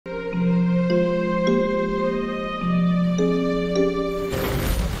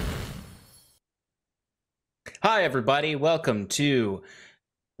Hi, everybody. Welcome to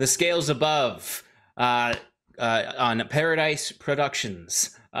The Scales Above on Paradise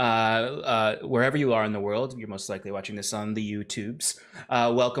Productions. Wherever you are in the world, you're most likely watching this on the YouTubes.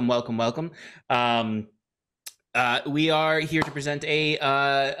 Welcome, welcome, welcome. We are here to present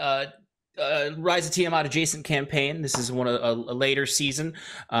a Rise of Tiamat adjacent campaign. This is a later season.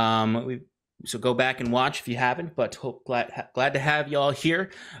 So go back and watch if you haven't, but glad to have y'all here.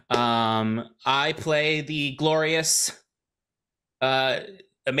 I play the glorious,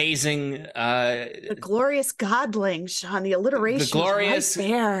 amazing... the glorious godling, Sean. The alliteration the glorious, right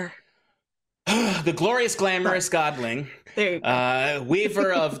there. The glorious, glamorous godling. There you go.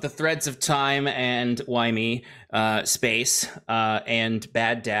 Weaver of the threads of time and wimey space, and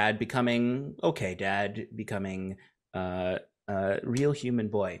bad dad becoming okay dad, becoming real human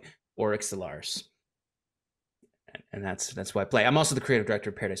boy. Oryx the Lars. And that's why I play. I'm also the creative director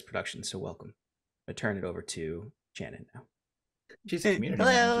of Paradise Productions, so welcome. I turn it over to Shannon now. She's a community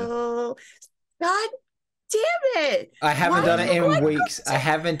Hello. manager. God damn it! I haven't done it in weeks. I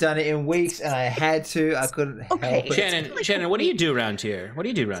haven't done it in weeks, and I had to. I couldn't help it. Shannon, what do you do around here? What do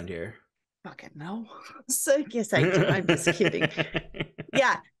you do around here? Fucking no. So, yes, I do. I'm just kidding.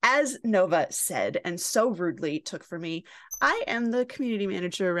 Yeah, as Nova said, and so rudely took for me, I am the community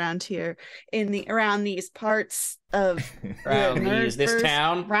manager around here around these parts of this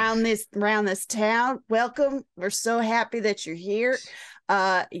town. Around this town. Welcome. We're so happy that you're here.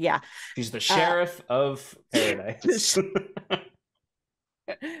 Yeah. She's the sheriff of Paradise.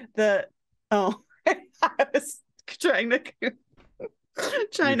 I was trying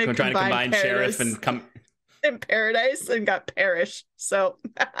to combine sheriff and Paradise and got parish. So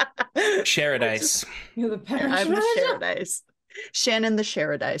Paradise. You're the parish. I'm the Paradise. Shannon the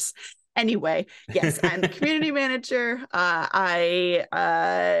Paradise. Anyway, yes, I'm the community manager. I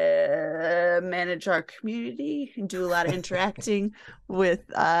manage our community and do a lot of interacting with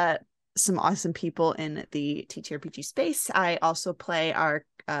some awesome people in the TTRPG space. I also play our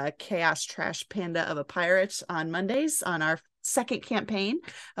chaos trash panda of a pirate on Mondays on our second campaign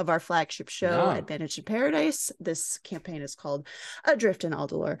of our flagship show, Advantage in Paradise. This campaign is called Adrift in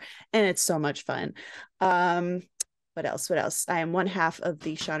Aldalore, and it's so much fun. What else? I am one half of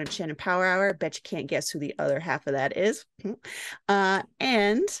the Sean and Shannon Power Hour. Bet you can't guess who the other half of that is.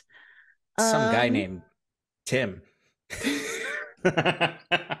 And some guy named Tim. Hey,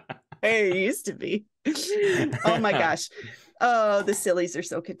 it used to be. Oh my gosh. Oh, the sillies are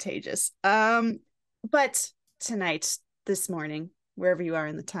so contagious. But tonight, this morning, wherever you are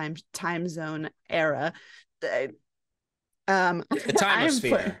in the time zone era, the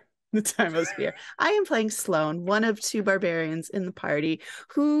timeosphere. The timeosphere. I am playing Sloan, one of two barbarians in the party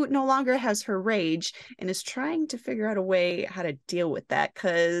who no longer has her rage and is trying to figure out a way how to deal with that,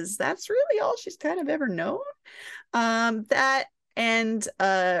 because that's really all she's kind of ever known. That and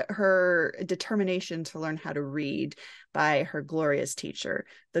her determination to learn how to read by her glorious teacher,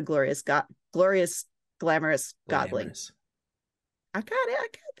 the glorious glamorous godling. I got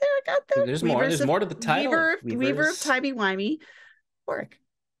there. There's more to the title. Weaver of timey-wimey. Warwick.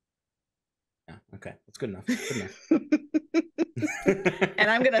 Yeah, okay, that's good enough. And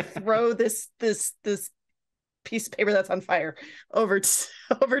I'm gonna throw this piece of paper that's on fire over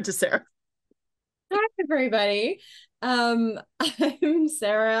to Sarah. Hi everybody. I'm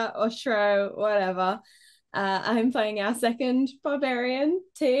Sarah Oshro, whatever. I'm playing our second barbarian,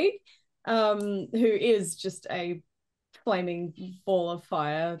 Tig, who is just a flaming ball of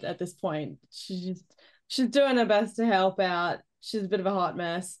fire at this point. She's doing her best to help out. She's a bit of a hot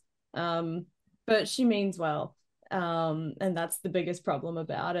mess. But she means well. And that's the biggest problem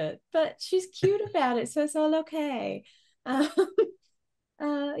about it. But she's cute about it, so it's all okay. Yeah,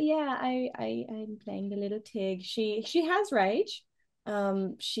 I'm playing the little Tig. She has rage.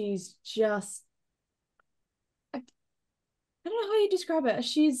 She's just, I don't know how you describe it.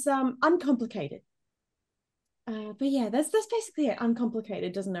 She's uncomplicated. But yeah, that's basically it.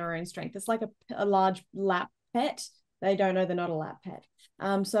 Uncomplicated, doesn't know her own strength. It's like a large lap pet. They don't know they're not a lap pet.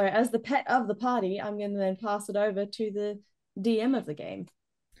 So as the pet of the party, I'm going to then pass it over to the DM of the game.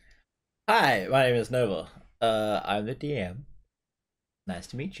 Hi, my name is Nova. I'm the DM. Nice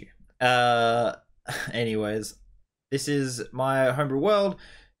to meet you. Anyways, this is my homebrew world.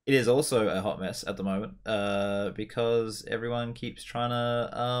 It is also a hot mess at the moment, because everyone keeps trying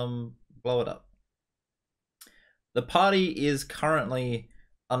to blow it up. The party is currently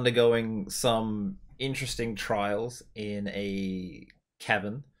undergoing some interesting trials in a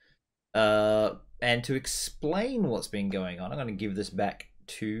cavern. And to explain what's been going on, I'm going to give this back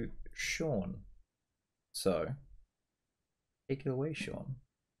to Sean. So, take it away, Sean.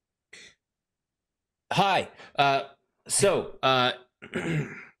 Hi. So,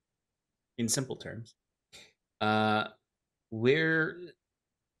 in simple terms, we're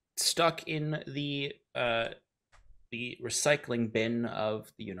stuck in the recycling bin of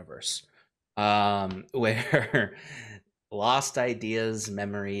the universe, where lost ideas,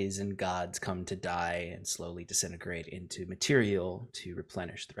 memories, and gods come to die and slowly disintegrate into material to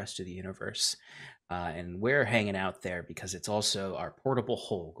replenish the rest of the universe. And we're hanging out there because it's also our portable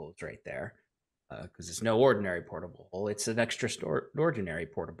hole goes right there. Because it's no ordinary portable hole, it's an extraordinary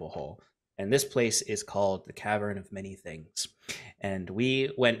portable hole. And this place is called the Cavern of Many Things. And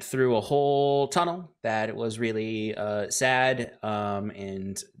we went through a whole tunnel that it was really sad,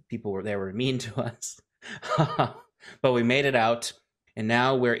 and people were mean to us. But we made it out, and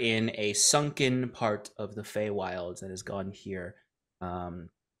now we're in a sunken part of the Feywilds that has gone here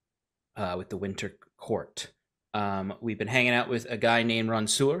with the Winter Court. We've been hanging out with a guy named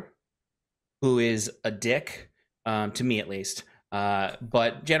Ronsur, who is a dick, to me at least,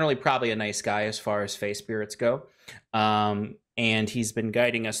 but generally probably a nice guy as far as Fey spirits go. And he's been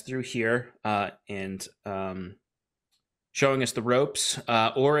guiding us through here and showing us the ropes.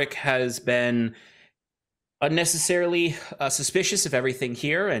 Auric has been unnecessarily suspicious of everything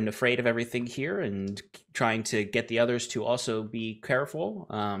here and afraid of everything here and trying to get the others to also be careful.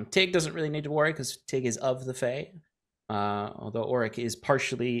 Tig doesn't really need to worry because Tig is of the Fey. Although Auric is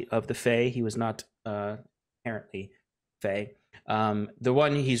partially of the Fey, he was not inherently Fey. The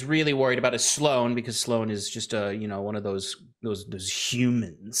one he's really worried about is Sloane, because Sloane is just one of those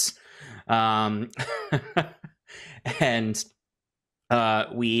humans. And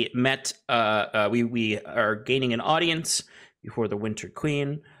we met. We are gaining an audience before the Winter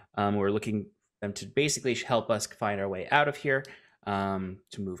Queen. We're looking them to basically help us find our way out of here, to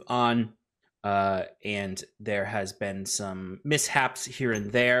move on. And there has been some mishaps here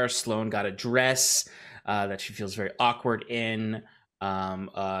and there. Sloane got a dress that she feels very awkward in.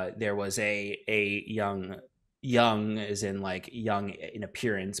 There was a young as in like young in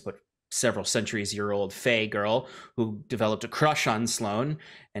appearance, but several centuries-year-old Fey girl who developed a crush on Sloane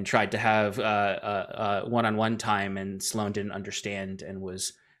and tried to have one-on-one time, and Sloane didn't understand and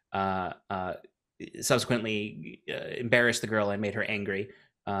was subsequently embarrassed the girl and made her angry.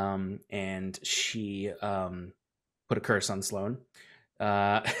 And she put a curse on Sloane.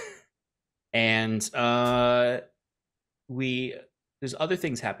 And there's other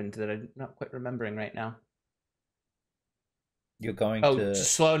things happened that I'm not quite remembering right now. You're going to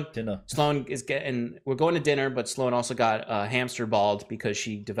Sloane dinner. Sloane is we're going to dinner, but Sloane also got hamster balled because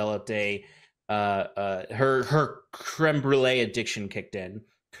she developed her creme brulee addiction kicked in.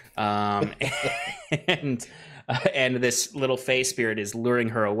 And this little Fey spirit is luring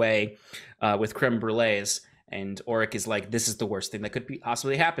her away with creme brulees. And Auric is like, this is the worst thing that could be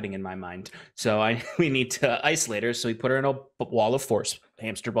possibly happening in my mind. So we need to isolate her. So we put her in a wall of force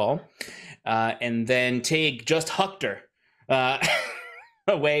hamster ball. And then Tig just hucked her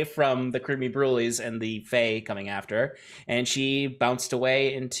away from the creamy brulees and the Fey coming after her. And she bounced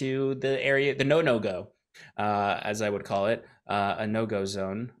away into the area, the no-go, as I would call it. A no-go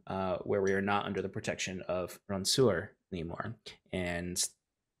zone where we are not under the protection of Ronsur anymore. And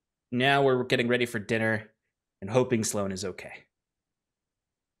now we're getting ready for dinner and hoping Sloane is okay.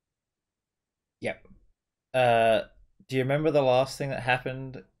 Yep. Do you remember the last thing that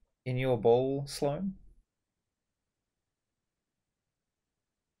happened in your bowl, Sloane?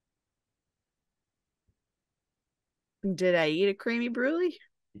 Did I eat a creamy brulee?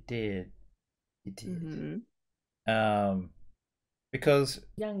 You did. You did. Mm-hmm. Because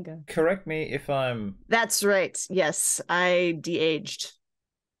Younger. correct me if I'm. That's right. Yes, I de-aged.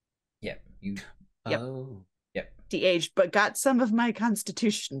 Yep. You. Yep. Oh. Yep. De-aged, but got some of my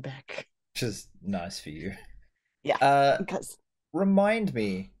constitution back. Which is nice for you. Yeah. Because Remind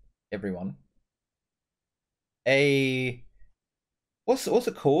me, everyone. What's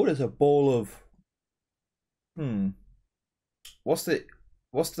it called? It's a ball of. What's the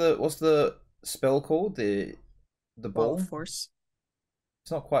spell called? The ball of force.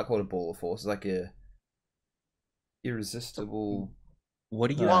 It's not quite called a ball of force. It's like a irresistible.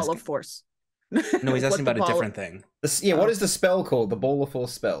 What are you wall asking? of force? No, he's asking about a different thing. What is the spell called? The ball of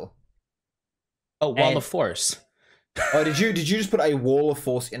force spell. Oh, wall of force. Oh, did you just put a wall of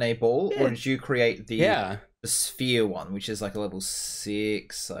force in a ball, Yeah. or did you create the sphere one, which is like a level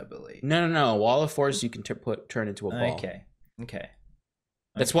 6, I believe? No. Wall of force you can turn into a ball. Okay.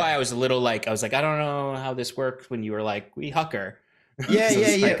 That's why I was a little like, I don't know how this works when you were like, we huck her.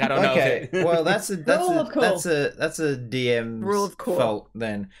 Yeah. Like, I don't know. Okay. Well, that's a DM Rule of cool. fault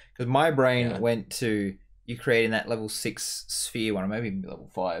then, because my brain went to you creating that level 6 sphere one, or maybe even level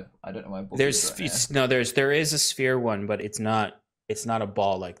 5. I don't know my book is right now. There is a sphere one, but it's not a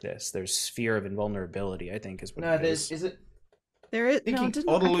ball like this. There's sphere of invulnerability, I think, is what No, it there's is. is it There is no. thinking Didn't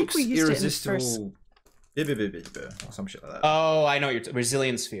I think we Autoluke's used it in the first? irresistible or some shit like that. Oh, I know what you're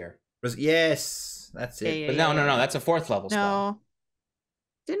resilient sphere. Yes, that's it. Yeah, But no, that's a 4th level spell. No,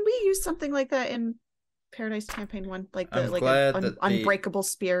 didn't we use something like that in Paradise Campaign 1? Like the I'm like glad an that unbreakable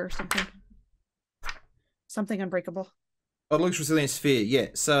spear or something. Something unbreakable. Autoluke's resilient sphere, yeah.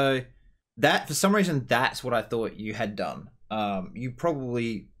 So that, for some reason, that's what I thought you had done. You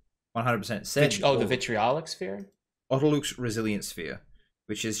probably 100% said the vitriolic sphere? Autoluke's resilient sphere,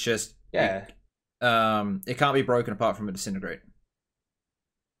 which is just Yeah. it can't be broken apart from a disintegrate.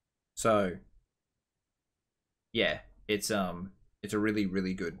 So yeah, it's a really,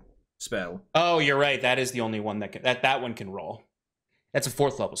 really good spell. Oh, you're right. That is the only one that one can roll. That's a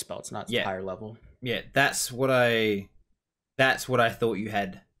 4th level spell. It's not higher level. Yeah, that's what I thought you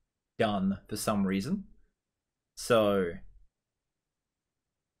had done for some reason. So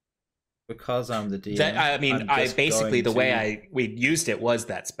because I'm the DM, basically the way we used it was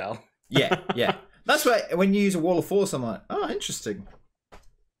that spell. yeah. That's why when you use a wall of force, I'm like, oh, interesting.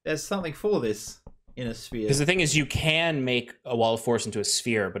 There's something for this in a sphere. Because the thing is, you can make a wall of force into a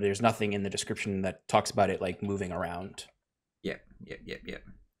sphere, but there's nothing in the description that talks about it like moving around. Yeah.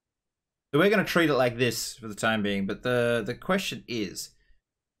 So we're going to treat it like this for the time being, but the question is,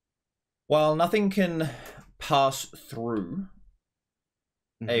 while nothing can pass through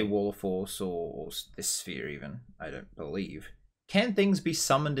a wall of force or this sphere even, I don't believe, can things be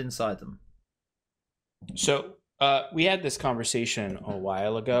summoned inside them? So we had this conversation a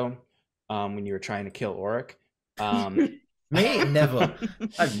while ago when you were trying to kill Auric. Me? Never.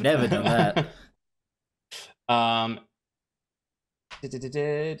 I've never done that.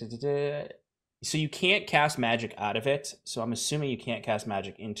 So you can't cast magic out of it. So I'm assuming you can't cast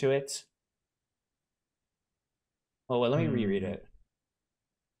magic into it. Oh, well, let me reread it.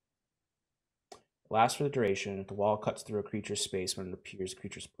 Lasts for the duration. If the wall cuts through a creature's space when it appears, the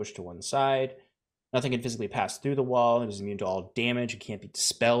creature is pushed to one side. Nothing can physically pass through the wall. It is immune to all damage. It can't be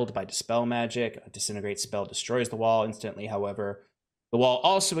dispelled by dispel magic. A disintegrate spell destroys the wall instantly. However, the wall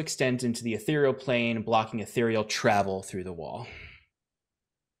also extends into the ethereal plane, blocking ethereal travel through the wall.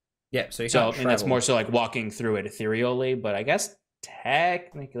 Yeah, so you can't travel. And that's more so like walking through it ethereally, but I guess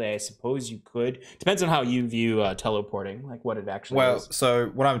technically, I suppose you could. Depends on how you view teleporting, like what it actually is. Well, so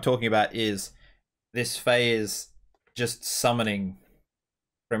what I'm talking about is this Fae is just summoning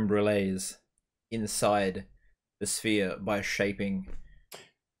creme brulees inside the sphere by shaping.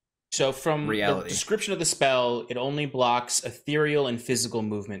 So from reality. The description of the spell, it only blocks ethereal and physical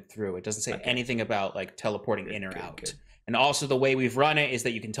movement through. It doesn't say anything about like teleporting in or out. Good. And also the way we've run it is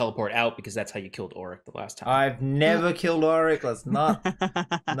that you can teleport out because that's how you killed Auric the last time. I've never killed Auric. Let's not.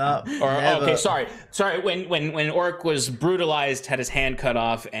 No. Okay, sorry. When Auric was brutalized, had his hand cut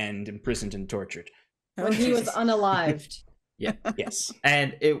off, and imprisoned and tortured. When he was unalived. Yeah. Yes.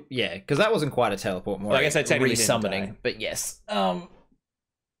 And because that wasn't quite a teleport, more. Well, I guess I technically resummoning. But yes.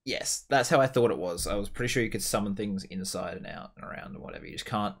 Yes, that's how I thought it was. I was pretty sure you could summon things inside and out and around and whatever. You just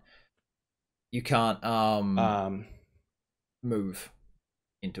can't. You can't move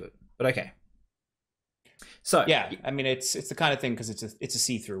into it. But okay. So yeah, I mean it's the kind of thing because it's a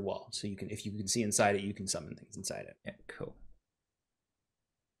see-through wall. So if you can see inside it, you can summon things inside it. Yeah, cool.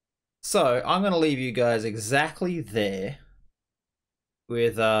 So I'm gonna leave you guys exactly there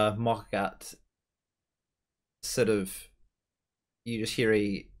with Mokat sort of, you just hear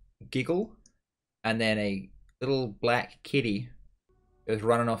a giggle and then a little black kitty goes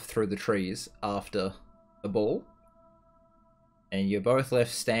running off through the trees after the ball. And you're both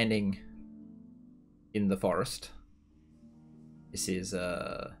left standing in the forest. This is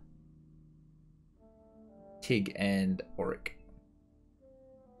Tig and Auric.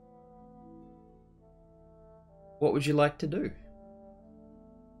 What would you like to do?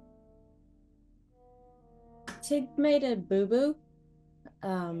 Tig made a boo-boo.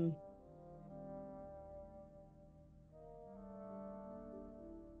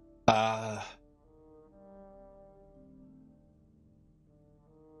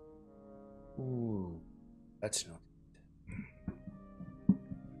 Ooh, that's not.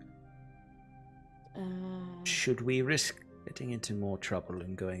 Should we risk getting into more trouble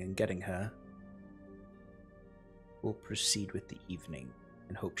and going and getting her? We'll proceed with the evening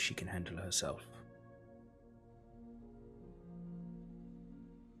and hope she can handle herself.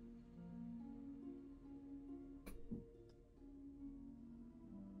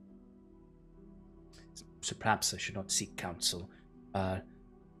 So perhaps I should not seek counsel.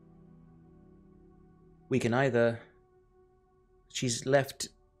 we can either... She's left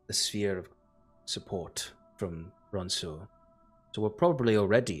the sphere of support from Ronso, so we're probably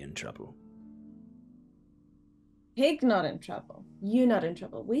already in trouble. Pig not in trouble. You not in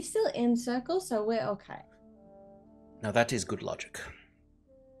trouble. We still in circle, so we're okay. Now that is good logic.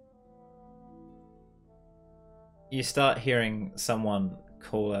 You start hearing someone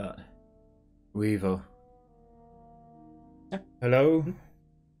call out, Weaver. Hello?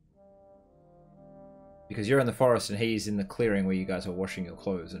 Because you're in the forest and he's in the clearing where you guys are washing your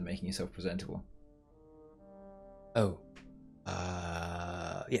clothes and making yourself presentable. Oh.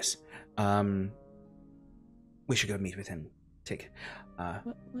 Yes. We should go meet with him. Tig.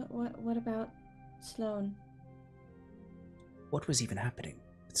 What about Sloane? What was even happening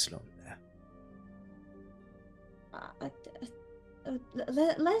with Sloane there?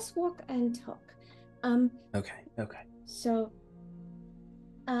 Let's walk and talk. Okay. So,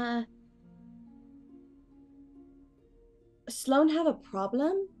 Sloane have a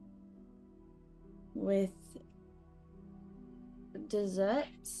problem with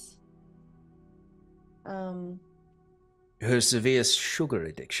desserts. Her severe sugar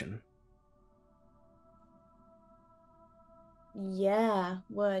addiction. Yeah,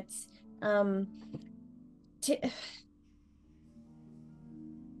 what's Tig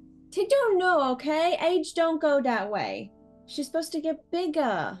don't know, okay? Age don't go that way. She's supposed to get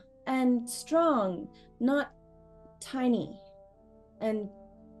bigger and strong, not tiny and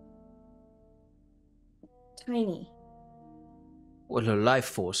tiny. Well, her life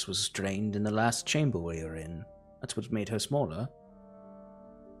force was drained in the last chamber we were in. That's what made her smaller.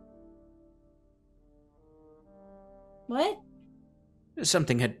 What?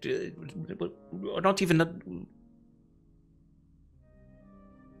 Something had... not even...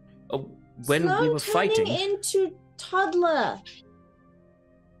 when Sloane we were fighting... turning into toddler.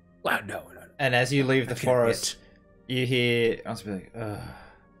 Wow, no. And as you leave the forest, you hear... I was like,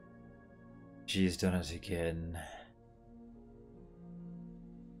 she's done it again.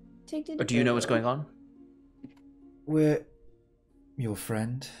 But do you know what's going on? We're your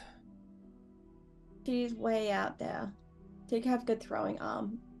friend. She's way out there. Tig have good throwing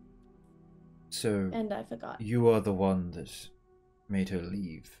arm. So And I forgot. you are the one that made her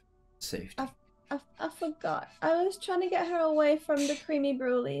leave safety. I forgot. I was trying to get her away from the creamy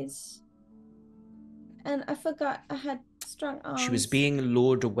brulees. And I forgot I had strong arms. She was being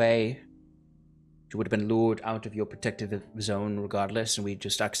lured away. She would have been lured out of your protective zone regardless, and we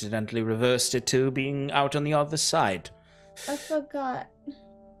just accidentally reversed it to being out on the other side. I forgot.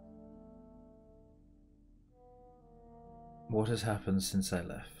 What has happened since I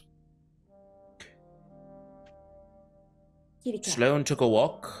left? Kitty cat. Sloane took a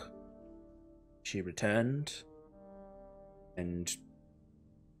walk. She returned. And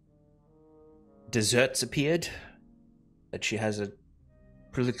desserts appeared that she has a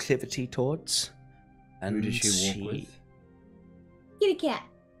proclivity towards. And who did she walk with? Kitty cat.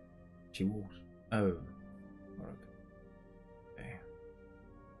 She walked. Oh. Okay.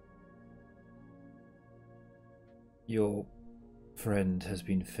 Your friend has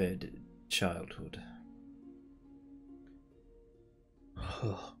been fed childhood.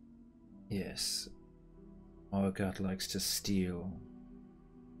 Yes. Our god likes to steal.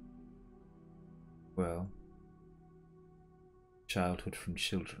 Well, childhood from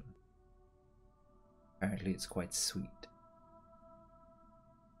children. Apparently it's quite sweet.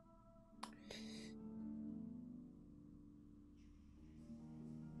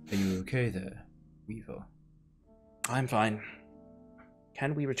 Are you okay there, Weaver? I'm fine.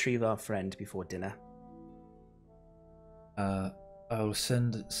 Can we retrieve our friend before dinner? I'll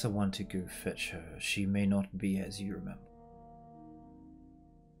send someone to go fetch her. She may not be as you remember.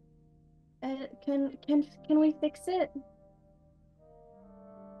 Can we fix it?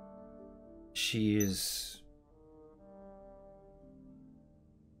 She is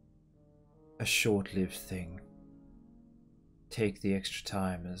a short-lived thing. Take the extra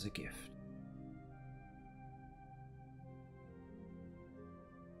time as a gift.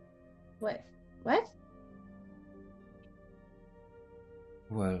 What?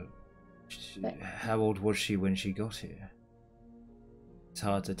 Well, how old was she when she got here? It's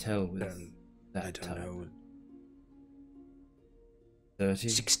hard to tell with that I don't time. know. 30?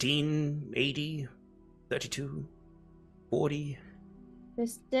 16, 80, 32, 40.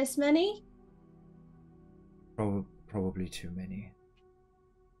 This many? Probably too many.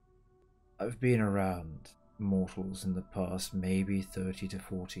 I've been around mortals in the past, maybe 30 to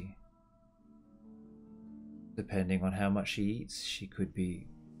 40. Depending on how much she eats, she could be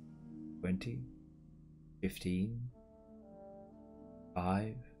 20, 15,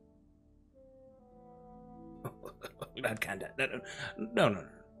 5. That can't. No. No,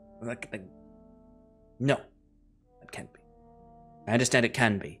 that can't be. I understand it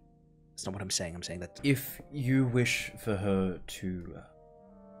can be. That's not what I'm saying. I'm saying that If you wish for her to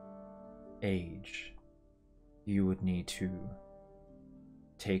age, you would need to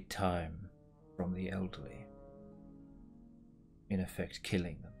take time from the elderly. In effect,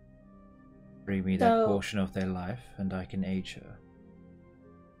 killing them. Bring me that portion of their life, and I can age her.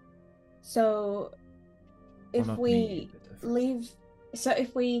 So, if we leave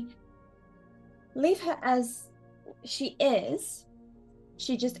her as she is,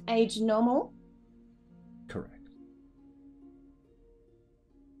 she just aged normal? Correct.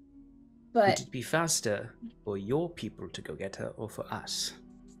 But would it be faster for your people to go get her or for us?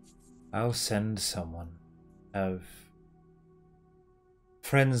 I'll send someone. Have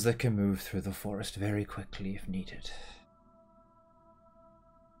friends that can move through the forest very quickly if needed.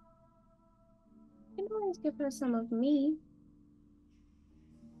 you can always give her some of me.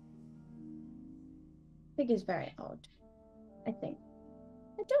 Pig is very odd, I think.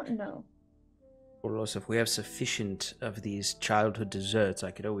 I don't know. Or also, if we have sufficient of these childhood desserts, I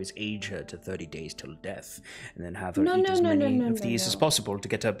could always age her to 30 days till death, and then have her eat as many of these as possible to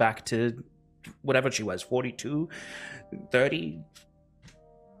get her back to whatever she was, 42, 30.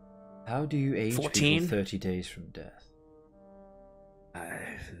 How do you age 14? people 30 days from death?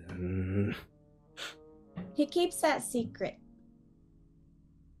 He keeps that secret.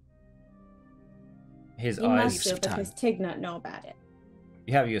 His You eyes. must do, because Tig not know about it.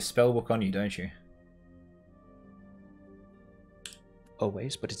 You have your spell book on you, don't you?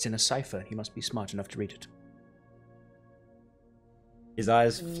 Always, but it's in a cipher. He must be smart enough to read it. His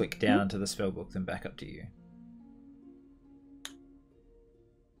eyes flick down to the spell book, then back up to you.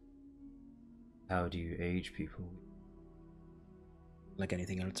 How do you age people? Like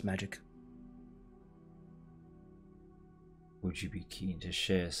anything else, magic. Would you be keen to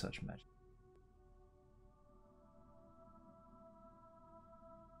share such magic?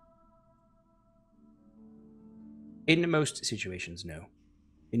 In most situations, no.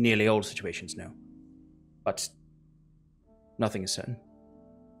 In nearly all situations, no. But nothing is certain.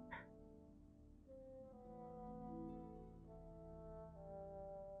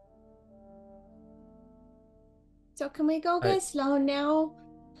 So can we go get Sloan now?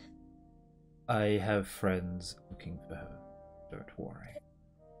 I have friends looking for her. Don't worry.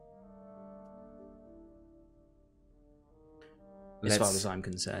 As far as I'm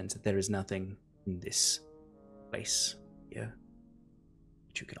concerned, there is nothing in this place here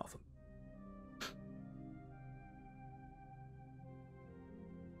that you can offer.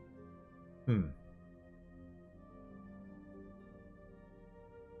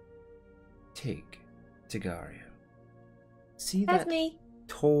 Tig. Tigario. See That's that me.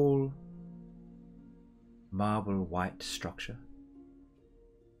 tall marble white structure?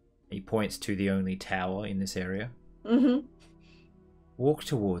 He points to the only tower in this area. Mm-hmm. Walk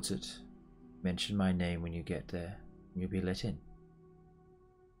towards it. Mention my name when you get there. You'll be let in.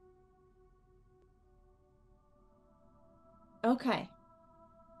 Okay.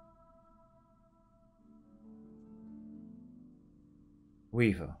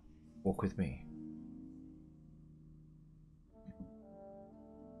 Weaver, walk with me.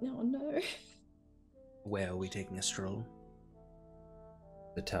 No. Where are we taking a stroll?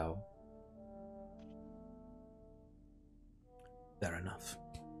 The tower. Fair enough.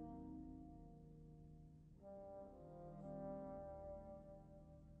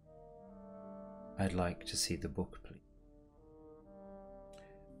 I'd like to see the book, please.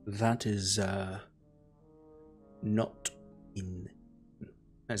 That is, not in,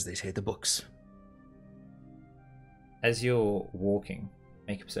 as they say, the books. As you're walking,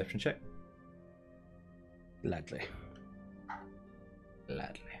 make a perception check. Gladly.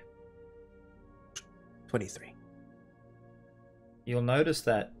 23. You'll notice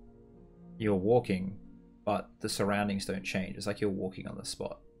that you're walking, but the surroundings don't change. It's like you're walking on the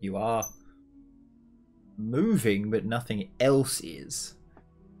spot. You are moving, but nothing else is.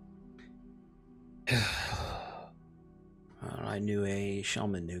 Well, I knew a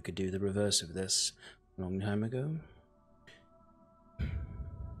shaman who could do the reverse of this a long time ago.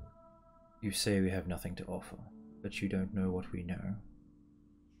 You say we have nothing to offer, but you don't know what we know.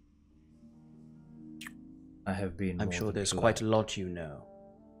 I have been. I'm sure there's quite a lot you know.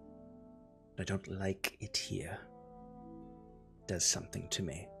 I don't like it here. It does something to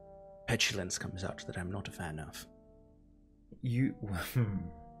me. Petulance comes out that I'm not a fan of. You.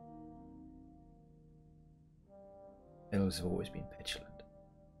 Elves have always been petulant.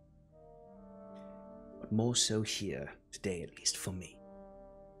 But more so here, today at least, for me.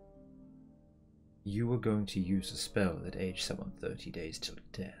 You were going to use a spell that aged someone 30 days till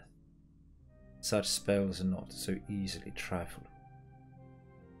death. Such spells are not so easily trifled.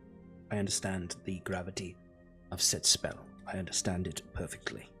 I understand the gravity of said spell. I understand it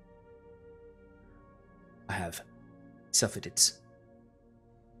perfectly. I have suffered its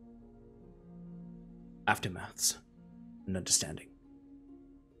aftermaths and understanding.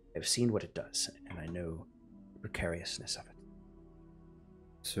 I've seen what it does, and I know the precariousness of it.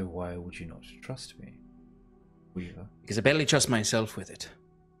 So why would you not trust me, Weaver? Because I barely trust myself with it.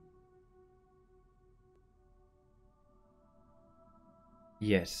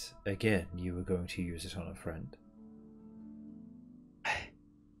 Yet, again, you were going to use it on a friend.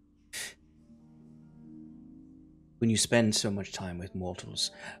 When you spend so much time with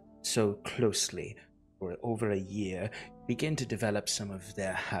mortals, so closely, for over a year, you begin to develop some of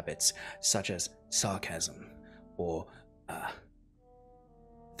their habits, such as sarcasm, or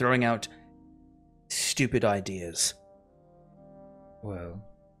throwing out stupid ideas. Well,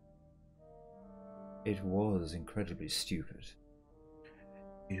 it was incredibly stupid.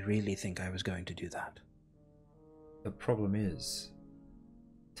 You really think I was going to do that? The problem is,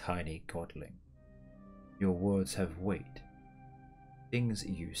 tiny godling, your words have weight. Things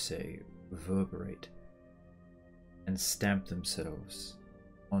you say reverberate and stamp themselves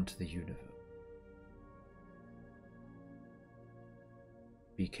onto the universe.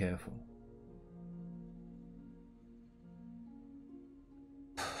 Be careful.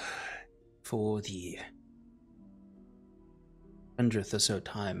 For the 100th or so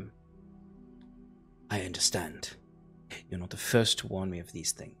time, I understand. You're not the first to warn me of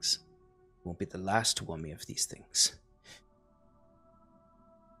these things. You won't be the last to warn me of these things.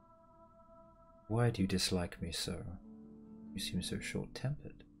 Why do you dislike me so? You seem so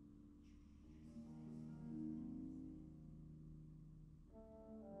short-tempered.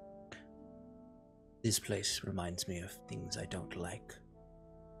 This place reminds me of things I don't like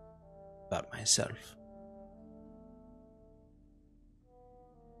about myself.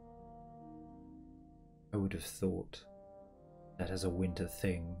 I would have thought that as a winter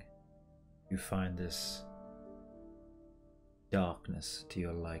thing, you find this darkness to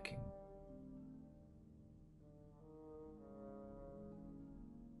your liking.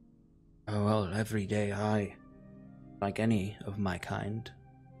 Oh, well, every day I, like any of my kind,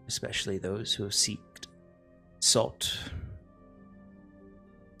 especially those who have sought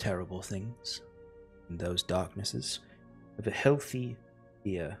terrible things in those darknesses, have a healthy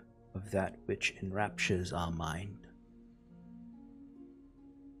fear of that which enraptures our mind.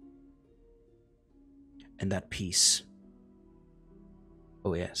 And that peace,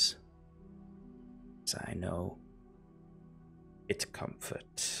 oh yes, as I know its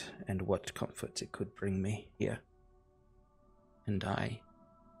comfort and what comfort it could bring me here. And I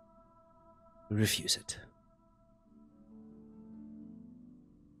refuse it.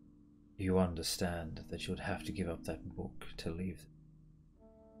 You understand that you'd have to give up that book to leave.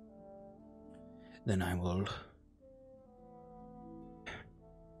 Then I will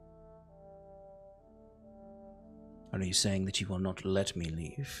Are you saying that you will not let me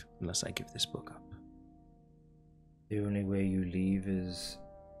leave unless I give this book up? The only way you leave is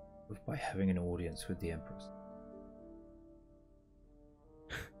by having an audience with the Empress.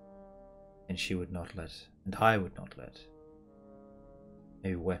 And she would not let, and I would not let,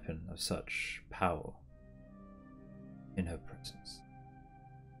 a weapon of such power in her presence.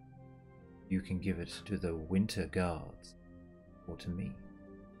 You can give it to the Winter Guards, or to me.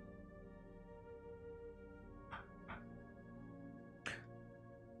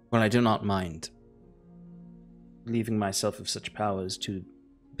 Well, I do not mind leaving myself of such powers to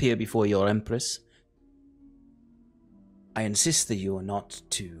appear before your Empress. I insist that you are not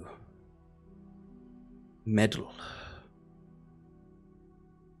to meddle.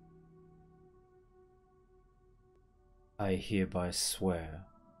 I hereby swear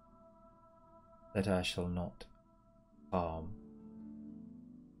that I shall not harm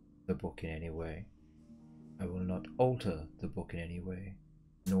the book in any way. I will not alter the book in any way,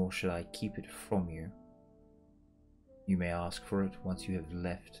 nor shall I keep it from you. You may ask for it once you have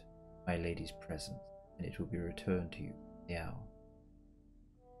left my lady's presence, and it will be returned to you in the hour.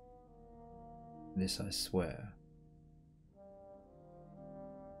 This I swear.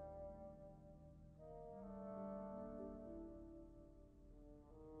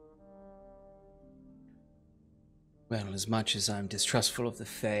 Well, as much as I'm distrustful of the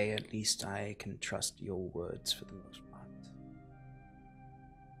Fae, at least I can trust your words for the most part.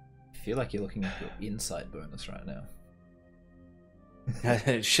 I feel like you're looking at your insight bonus right now.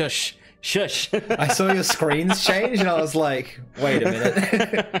 Shush, shush. I saw your screens change and I was like, wait a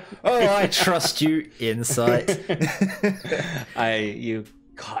minute. Oh, I trust you, insight. You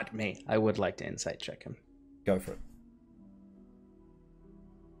caught me. I would like to insight check him. Go for it.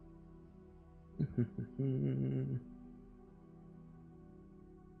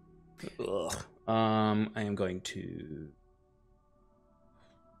 Ugh. I am going to.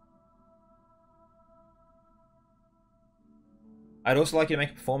 I'd also like you to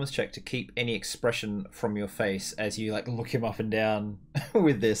make a performance check to keep any expression from your face as you like look him up and down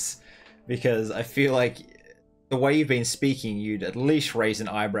with this, because I feel like the way you've been speaking, you'd at least raise an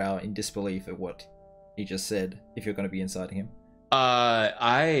eyebrow in disbelief at what he just said if you're going to be inciting him. I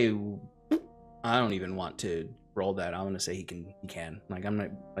don't even want to roll that. I'm gonna say he can. Like I'm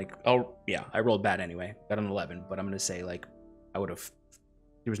not like, oh yeah, I rolled bad anyway. Got an 11, but I'm gonna say like I would have.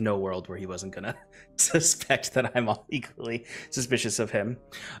 There was no world where he wasn't gonna suspect that I'm all equally suspicious of him.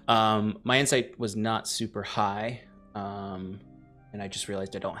 My insight was not super high, and I just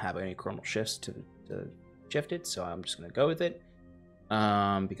realized I don't have any chronal shifts to shift it, so I'm just gonna go with it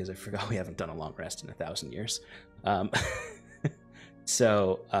because I forgot we haven't done a long rest in 1,000 years.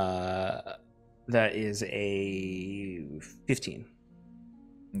 So that is a 15.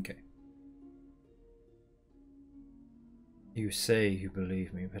 Okay. You say you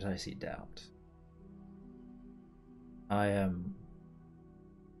believe me, but I see doubt. I am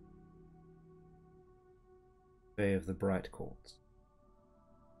Fae of the Bright Courts.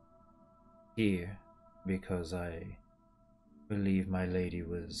 Here because I believe my lady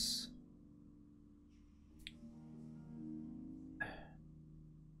was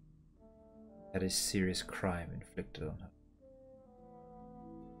had a serious crime inflicted on her.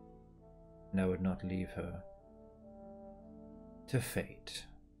 And I would not leave her to fate.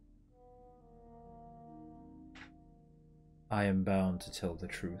 I am bound to tell the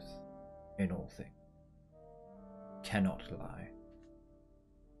truth in all things. Cannot lie.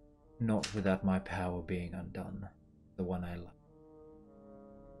 Not without my power being undone, the one I love.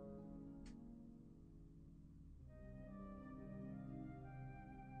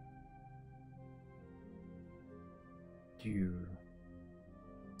 Do you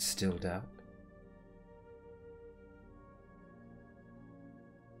still doubt?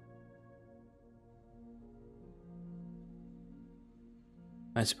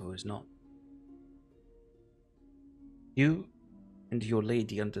 I suppose not. You and your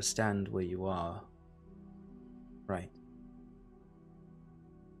lady understand where you are, right?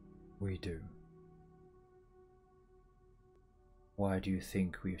 We do. Why do you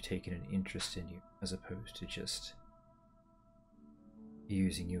think we've taken an interest in you, as opposed to just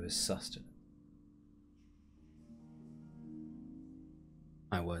using you as sustenance?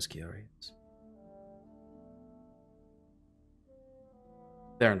 I was curious.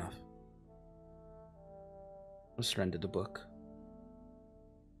 Fair enough. I'll surrender the book.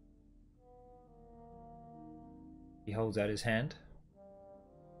 He holds out his hand.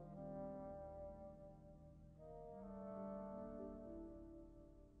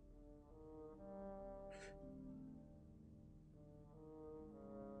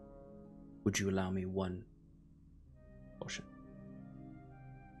 Would you allow me one portion?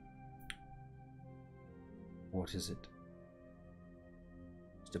 What is it?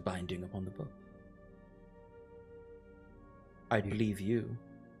 It's a binding upon the book. I believe you,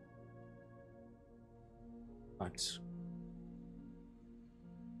 but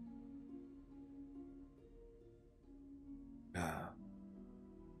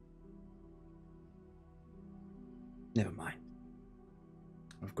never mind.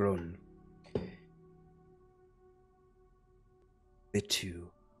 I've grown a bit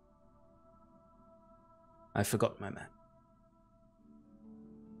too. I forgot my man.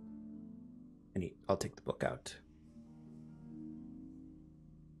 I'll take the book out.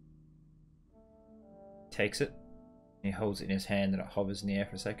 Takes it. He holds it in his hand and it hovers in the air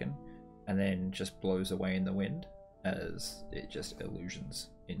for a second, and then just blows away in the wind as it just illusions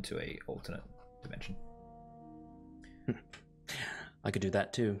into a alternate dimension. I could do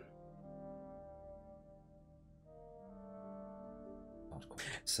that too. Not quite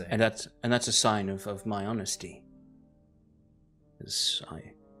the same. And that's a sign of my honesty. As I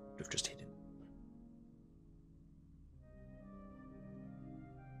have just hidden.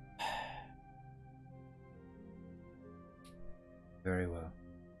 Very well.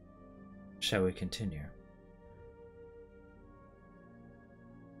 Shall we continue?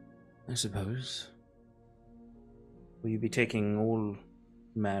 I suppose. Will you be taking all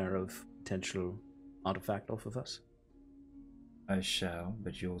manner of potential artifact off of us? I shall,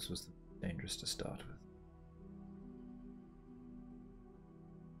 but yours was the dangerous to start with.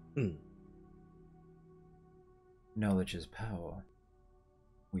 Hmm. Knowledge is power,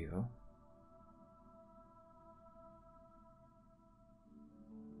 Weaver.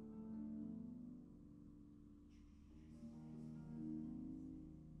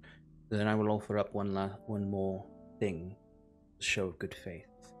 Then I will offer up one more thing, a show of good faith.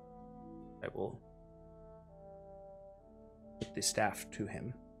 I will put the staff to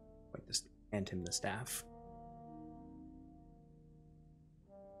him, hand him the staff.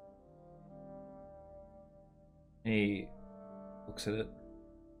 He looks at it.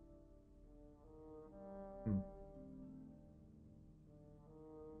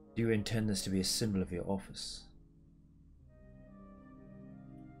 Do you intend this to be a symbol of your office?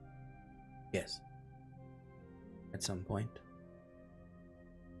 Yes. At some point.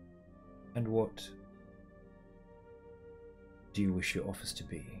 And what do you wish your office to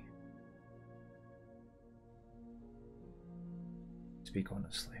be? Speak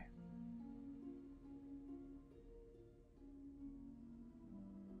honestly.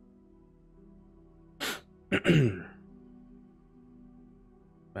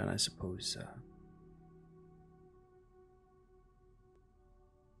 Well, I suppose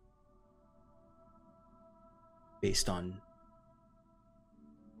based on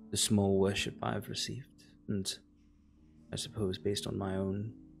the small worship I've received, and I suppose based on my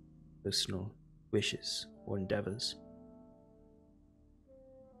own personal wishes or endeavors,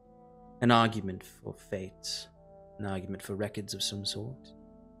 an argument for fate, an argument for records of some sort,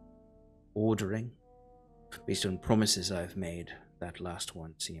 ordering, based on promises I've made. That last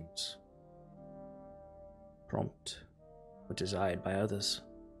one seems prompt or desired by others.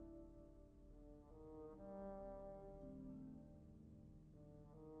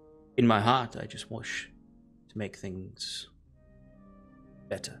 In my heart, I just wish to make things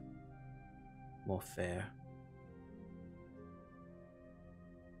better, more fair.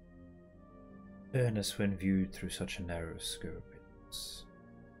 Fairness, when viewed through such a narrow scope, it's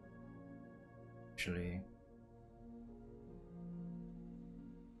actually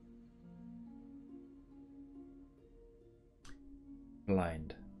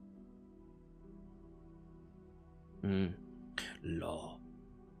blind. Law.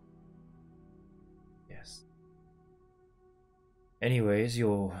 Yes. Anyways,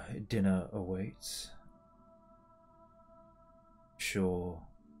 your dinner awaits. Sure,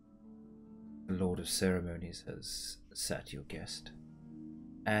 the Lord of Ceremonies has sat your guest,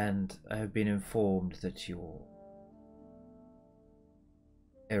 and I have been informed that your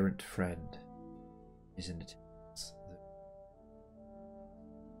errant friend is in attendance.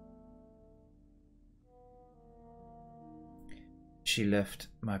 She left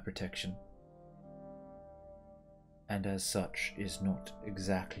my protection, and as such is not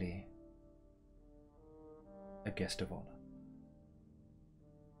exactly a guest of honor.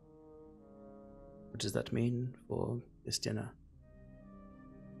 What does that mean for this dinner?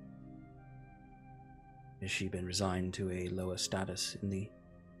 Has she been resigned to a lower status in the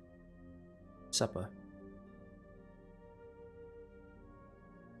supper?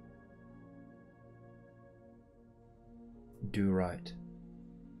 Do right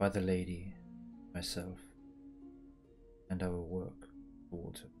by the lady, myself, and I will work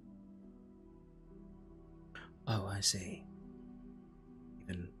towards her. Oh, I see.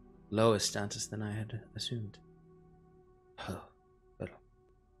 Even lower status than I had assumed. Oh, well.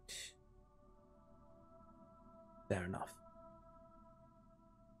 Fair enough.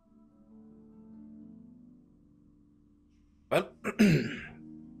 Well,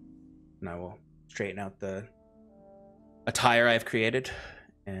 now we'll straighten out the attire I've created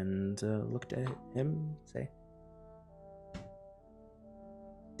and look at him, say,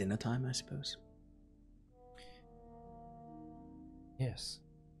 dinner time, I suppose. Yes.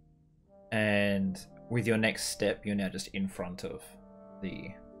 And with your next step, you're now just in front of the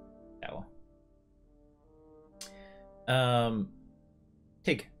tower.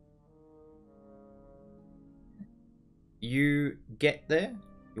 Tig. You get there,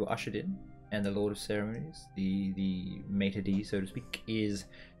 you're ushered in, and the Lord of Ceremonies, the maitre d', so to speak, is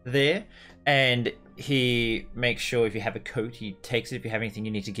there, and he makes sure if you have a coat, he takes it. If you have anything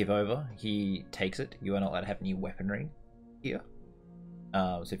you need to give over, he takes it. You are not allowed to have any weaponry here.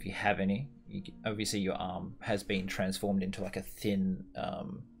 So if you have any, obviously your arm has been transformed into like a thin,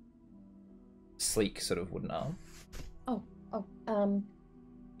 sleek sort of wooden arm. You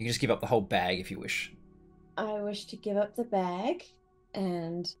can just give up the whole bag if you wish. I wish to give up the bag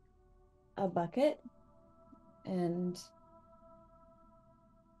and a bucket, and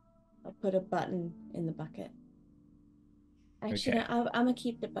I'll put a button in the bucket. Actually, Okay. no, I'm gonna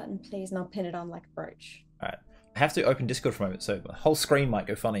keep the button, please, and I'll pin it on like a brooch. Alright. I have to open Discord for a moment, so the whole screen might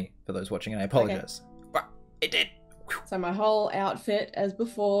go funny for those watching, and I apologize. But it did. So my whole outfit as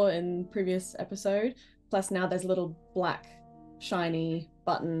before in previous episode, plus now there's a little black shiny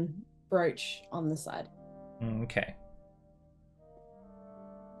button brooch on the side. Okay.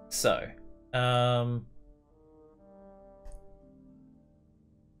 So,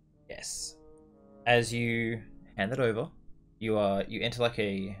 yes. As you hand it over, you enter like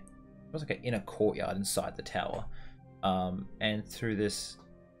an inner courtyard inside the tower, and through this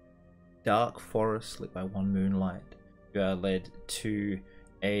dark forest lit by one moonlight, you are led to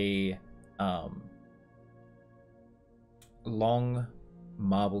a long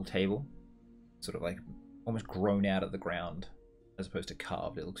marble table, sort of like almost grown out of the ground as opposed to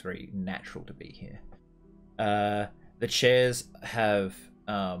carved. It looks very natural to be here. The chairs have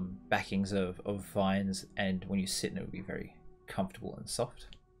backings of vines, and when you sit in it will be very comfortable and soft.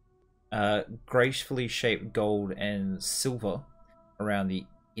 Gracefully shaped gold and silver around the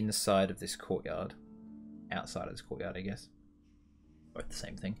inside of this courtyard. Outside of this courtyard, I guess. Both the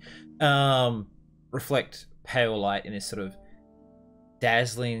same thing. Reflect pale light in this sort of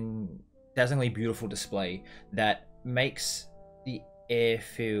dazzlingly beautiful display that makes the air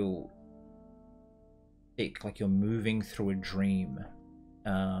feel thick, like you're moving through a dream,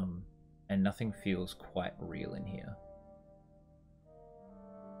 and nothing feels quite real in here.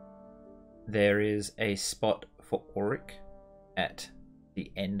 There is a spot for Auric at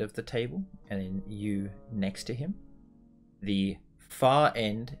the end of the table, and then you next to him. The far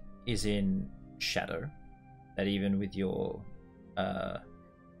end is in shadow, that even with your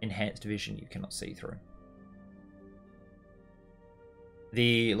enhanced vision you cannot see through.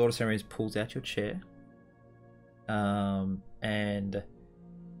 The Lord of Ceremonies pulls out your chair, and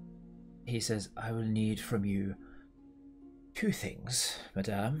he says, "I will need from you 2 things,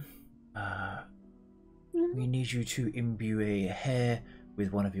 madame. We need you to imbue a hair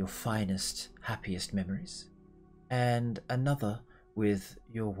with one of your finest, happiest memories, and another with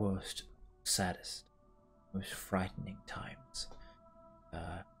your worst, saddest, most frightening times.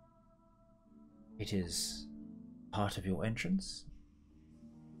 It is part of your entrance,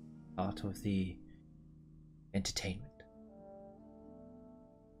 part of the entertainment."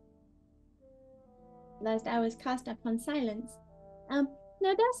 Last I was cast upon silence. No,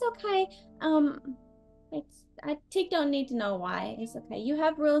 that's okay. Tick don't need to know why. It's okay. You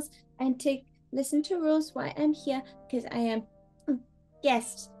have rules, and Tick, listen to rules while I'm here, because I am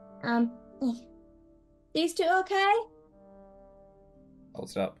guest. These 2 okay?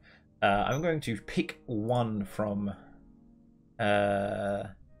 Holds it up. I'm going to pick one from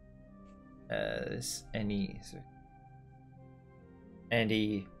and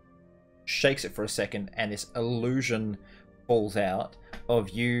he shakes it for a second, and this illusion falls out of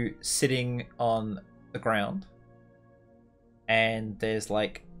you sitting on the ground, and there's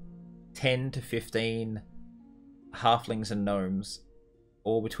like 10 to 15 halflings and gnomes,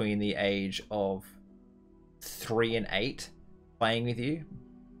 all between the age of 3 and 8, playing with you,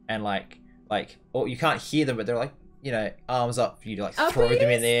 and like or you can't hear them, but they're like, you know, arms up for you to like throw them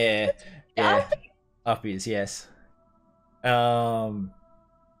in the air. Yeah, uppies, yes. And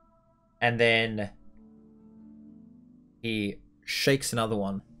then he shakes another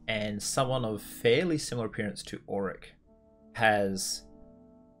one, and someone of fairly similar appearance to Auric has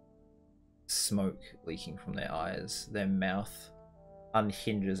smoke leaking from their eyes. Their mouth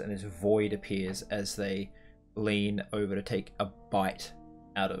unhinges, and this void appears as they lean over to take a bite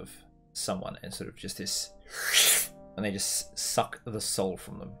out of someone, and sort of just this, and they just suck the soul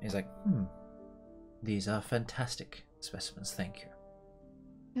from them. He's like, these are fantastic specimens, thank you.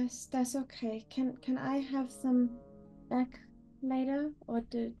 That's okay. Can I have some back later, or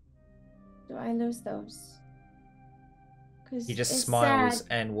do I lose those? Cause He just it's smiles sad.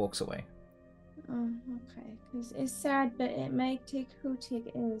 and walks away. Oh, okay. Because it's sad, but it may take who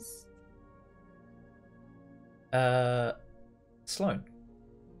Tig is. Sloane.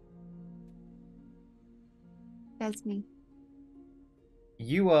 That's me.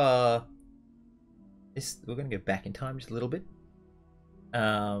 You are... We're going to go back in time just a little bit.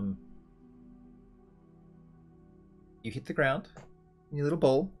 You hit the ground in your little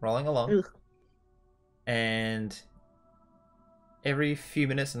ball, rolling along. Ugh. And every few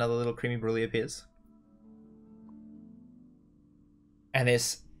minutes another little creamy brulee appears. And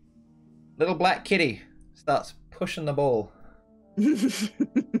this little black kitty starts pushing the ball.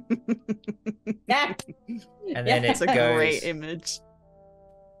 Yeah. And then That's it a goes great image.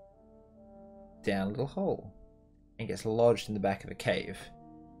 down a little hole and gets lodged in the back of a cave,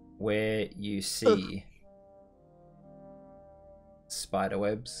 where you see spider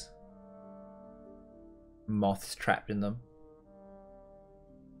webs, moths trapped in them.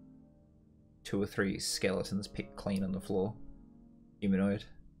 2 or 3 skeletons picked clean on the floor. Humanoid.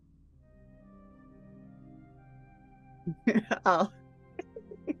 I'll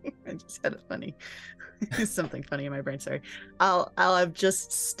I just had something funny in my brain, sorry. I'll have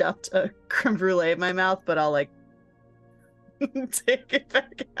just stuffed a creme brulee in my mouth, but I'll like take it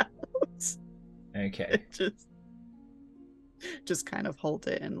back out. Okay. Just kind of hold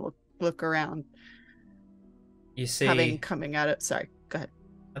it and look around. You see Having coming at it. Sorry, go ahead.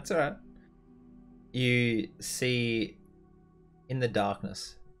 That's alright. You see in the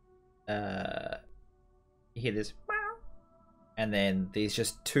darkness, you hear this meow, and then these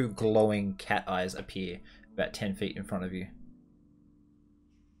just 2 glowing cat eyes appear about 10 feet in front of you.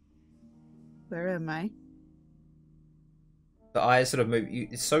 Where am I? The eyes sort of move.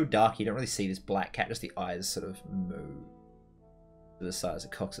 It's so dark you don't really see this black cat, just the eyes sort of move to the size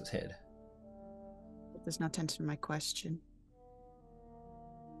of Cox's head. Does not answer my question.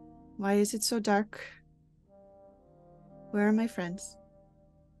 Why is it so dark? Where are my friends?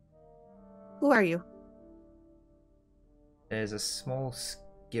 Who are you? There's a small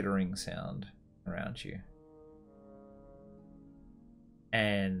skittering sound around you.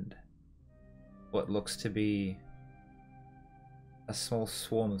 And what looks to be a small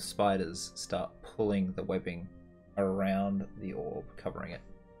swarm of spiders start pulling the webbing around the orb, covering it.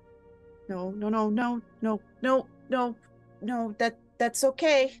 No, that's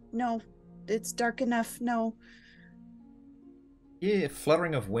okay. No, it's dark enough. No. Yeah,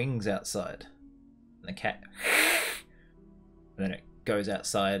 fluttering of wings outside. And the cat... And then it goes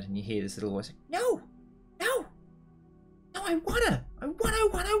outside and you hear this little voice. No! No! No, I wanna!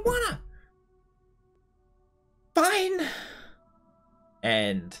 Fine!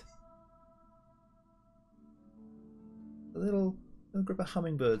 And... a little group of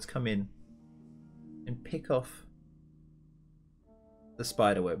hummingbirds come in and pick off the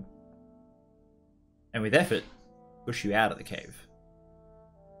spider web. And with effort, push you out of the cave.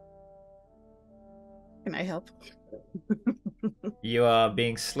 Can I help? You are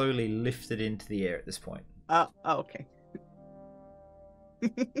being slowly lifted into the air at this point. Oh, okay.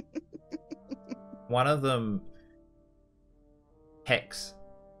 One of them hacks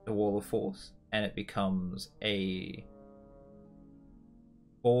the wall of force, and it becomes a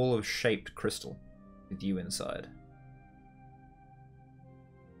ball of shaped crystal with you inside.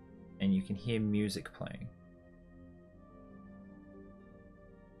 And you can hear music playing.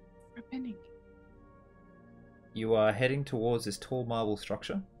 Happening. You are heading towards this tall marble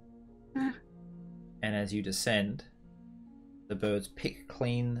structure. And as you descend, the birds pick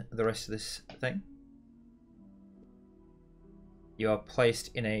clean the rest of this thing. You are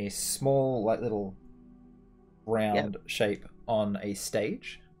placed in a small, like little round shape on a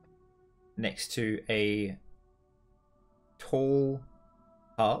stage next to a tall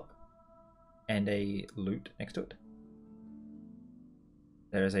harp and a lute next to it.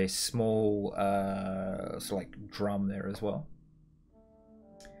 There is a small sort of like drum there as well.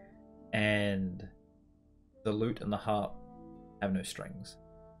 And the lute and the harp have no strings.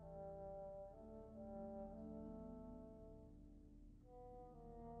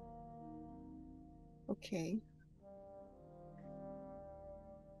 Okay.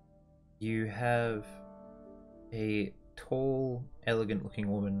 You have a tall, elegant-looking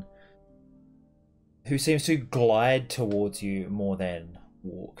woman who seems to glide towards you more than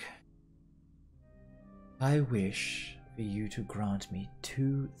walk. I wish for you to grant me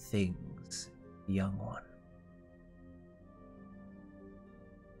 2 things, young one.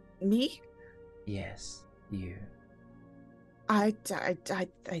 Me? Yes, you. I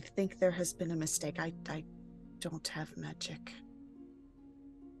think there has been a mistake. I don't have magic.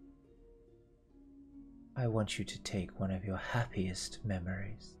 I want you to take one of your happiest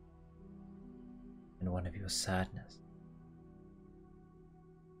memories and one of your sadness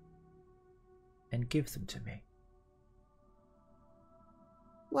and give them to me.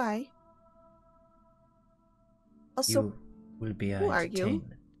 Why? Also, You will be our who are you?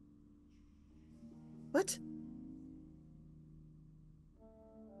 entertainment. What?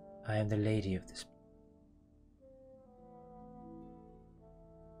 I am the lady of this.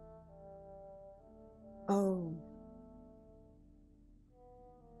 Oh.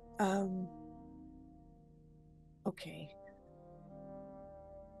 Okay.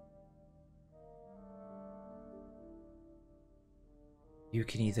 You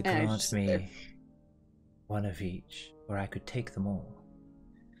can either And I grant just- me one of each, or I could take them all.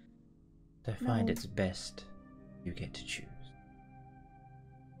 I find No. it's best you get to choose.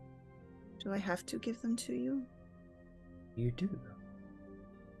 Do I have to give them to you? You do.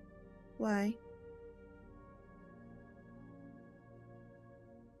 Why?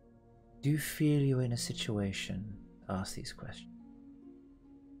 Do you feel you're in a situation to ask these questions?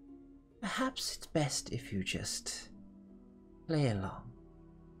 Perhaps it's best if you just play along.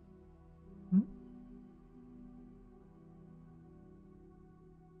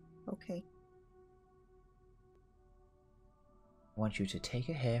 Okay. I want you to take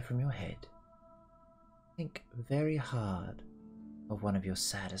a hair from your head. Think very hard of one of your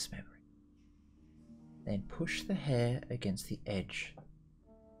saddest memories. Then push the hair against the edge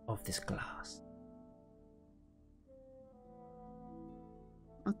of this glass.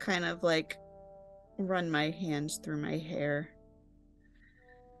 I'll kind of like run my hands through my hair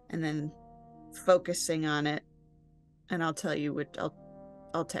and then focusing on it, and I'll tell you which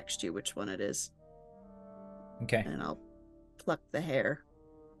I'll text you which one it is. Okay. And I'll pluck the hair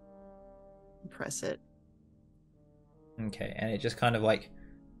and press it. Okay, and it just kind of like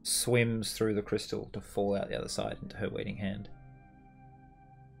swims through the crystal to fall out the other side into her waiting hand.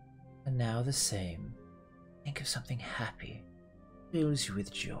 And now the same. Think of something happy. Fills you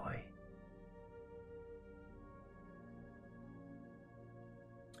with joy.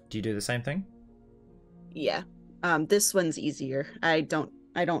 Do you do the same thing? Yeah. This one's easier. I don't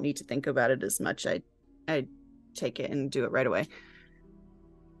need to think about it as much. I take it and do it right away.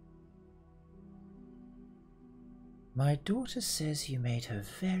 My daughter says you made her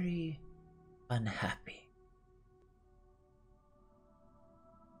very unhappy.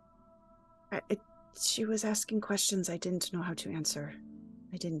 She was asking questions I didn't know how to answer.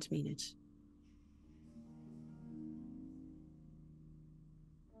 I didn't mean it.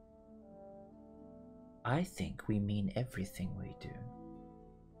 I think we mean everything we do.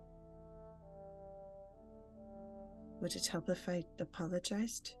 Would it help if I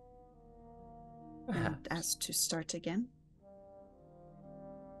apologized? Perhaps. And asked to start again?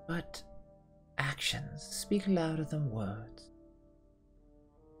 But actions speak louder than words.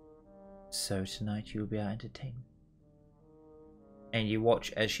 So tonight you will be our entertainment. And you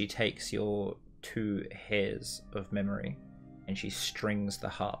watch as she takes your 2 hairs of memory and she strings the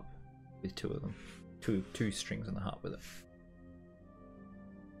harp with 2 of them. Two strings on the harp with it.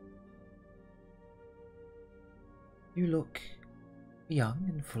 You look young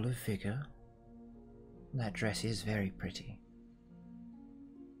and full of vigor. That dress is very pretty.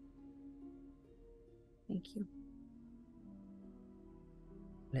 Thank you.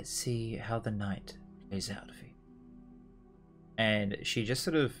 Let's see how the night plays out for you. And she just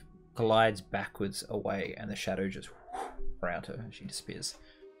sort of glides backwards away, and the shadow just around her, and she disappears.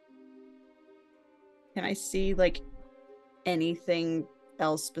 Can I see like anything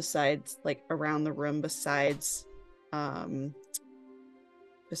else besides like around the room besides the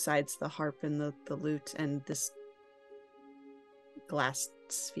harp and the lute and this glass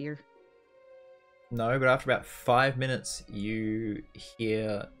sphere? No, but after about 5 minutes, you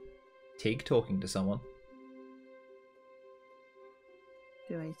hear Tig talking to someone.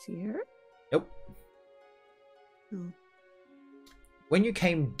 Do I see her? Nope. Oh. When you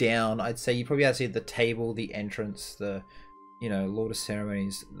came down, I'd say you probably had to see the table, the entrance, the, Lord of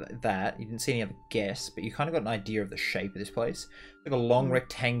Ceremonies, that. You didn't see any other guests, but you kind of got an idea of the shape of this place. It's like a long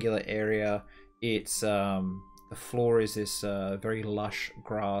rectangular area. It's, the floor is this very lush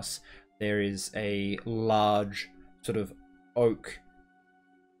grass. There is a large sort of oak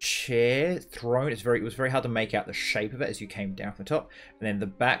chair throne. It was very hard to make out the shape of it as you came down from the top. And then the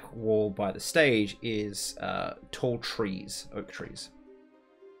back wall by the stage is tall trees, oak trees.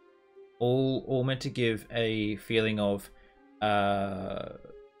 All meant to give a feeling of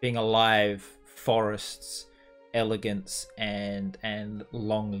being alive, forests, elegance, and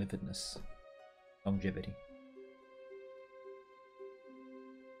long-livedness, longevity.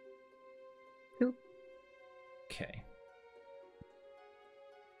 Cool. Okay.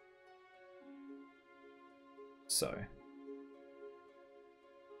 So,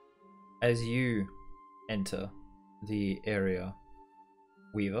 as you enter the area,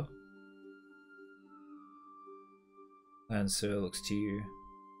 Weaver, and Sir looks to you.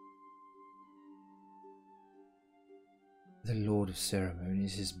 The Lord of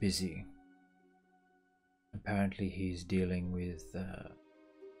Ceremonies is busy. Apparently he's dealing with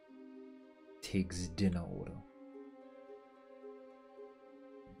Tig's dinner order.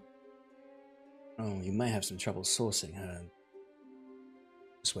 Oh, you may have some trouble sourcing her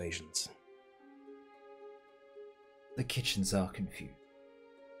persuasions. The kitchens are confused.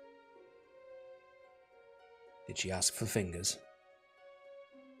 Did she ask for fingers?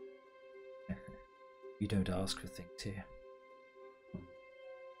 You don't ask for things here.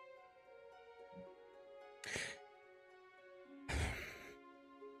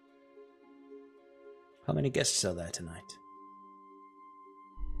 How many guests are there tonight?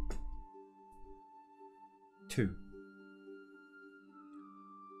 2.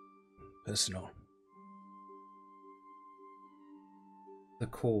 Personal. The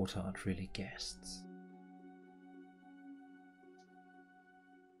court aren't really guests.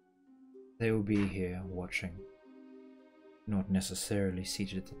 They will be here watching. Not necessarily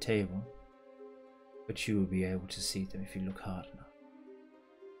seated at the table, but you will be able to see them if you look hard enough.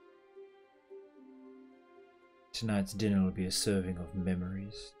 Tonight's dinner will be a serving of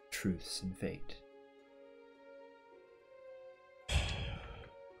memories, truths, and fate.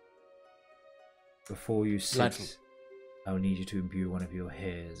 Before you sit, Delightful. I will need you to imbue one of your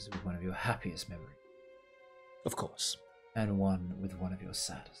hairs with one of your happiest memories, Of course. and one with one of your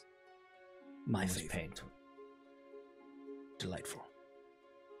saddest. My Most favorite. painful. Delightful.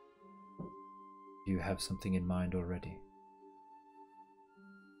 Do you have something in mind already?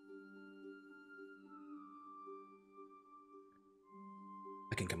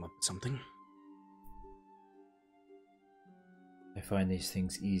 I can come up with something. I find these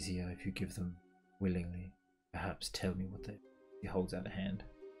things easier if you give them willingly. Perhaps tell me what they... He holds out a hand.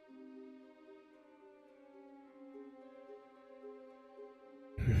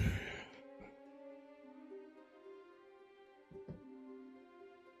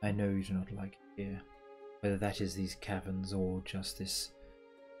 I know you do not like it here, whether that is these caverns or just this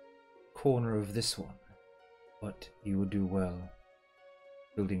corner of this one, but you will do well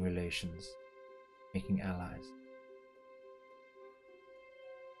building relations, making allies.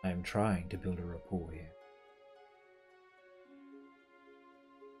 I am trying to build a rapport here.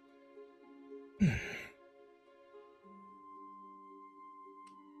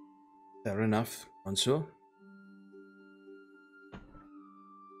 Fair enough, Monsieur.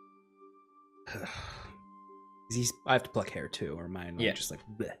 I have to pluck hair too, or mine Yeah. just like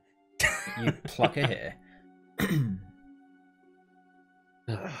bleh. You pluck a hair.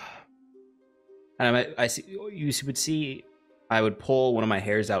 And I see. You would see. I would pull one of my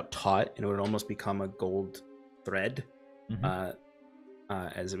hairs out taut, and it would almost become a gold thread, Mhm.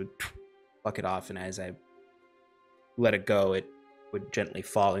 as it would pluck it off, and as I let it go, it would gently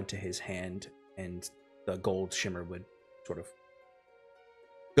fall into his hand, and the gold shimmer would sort of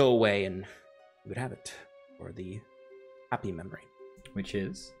go away, and we would have it for the happy memory. Which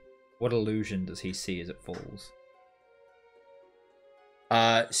is? What illusion does he see as it falls?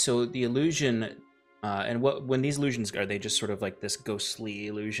 So the illusion, and when these illusions are they just sort of like this ghostly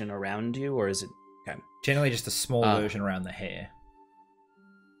illusion around you, or is it okay? Generally just a small illusion around the hair.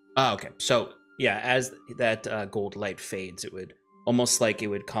 Oh, okay. So yeah, as that gold light fades, it would almost like it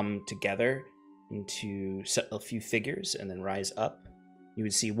would come together into a few figures and then rise up. You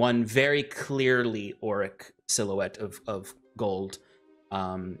would see one very clearly auric silhouette of gold,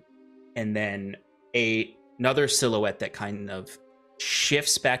 and then another silhouette that kind of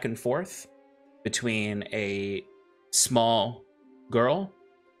shifts back and forth between a small girl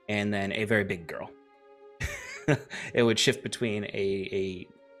and then a very big girl. It would shift between a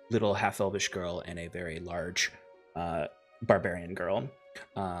little half-elvish girl and a very large barbarian girl.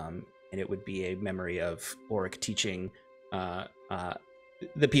 And it would be a memory of Auric teaching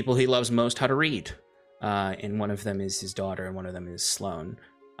the people he loves most how to read. And one of them is his daughter, and one of them is Sloane.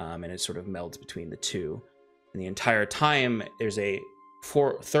 And it sort of melds between the two. And the entire time, there's a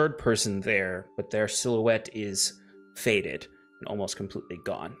third person there, but their silhouette is faded and almost completely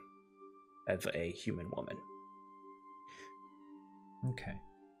gone of a human woman. Okay.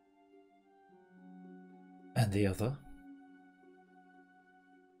 And the other?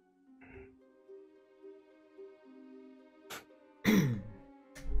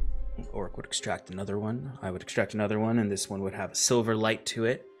 Oric would extract another one. I would extract another one, and this one would have a silver light to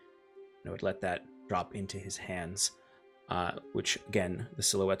it. And I would let that drop into his hands, which, again, the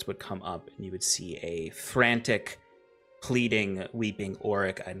silhouettes would come up, and you would see a frantic, pleading, weeping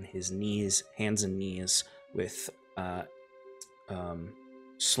Oric on his knees, hands and knees, with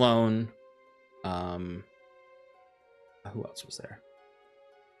Sloane. Who else was there?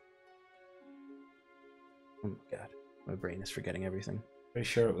 Oh my god, my brain is forgetting everything. Pretty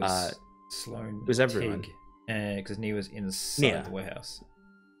sure it was Sloane. It was everyone. Because Nia was inside Yeah. the warehouse.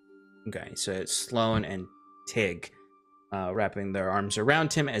 Okay, so it's Sloane and Tig wrapping their arms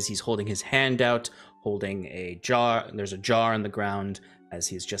around him as he's holding his hand out, holding a jar. There's a jar on the ground as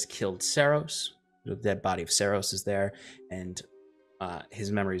he's just killed Saros. The dead body of Saros is there, and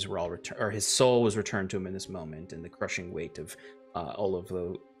his memories were all returned, or his soul was returned to him in this moment, and the crushing weight of all of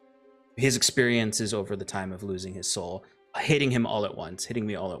his experiences over the time of losing his soul, hitting me all at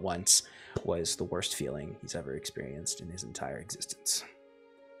once, was the worst feeling he's ever experienced in his entire existence.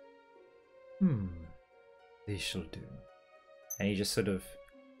 These shall do. And he just sort of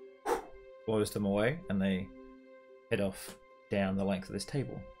blows them away, and they head off down the length of this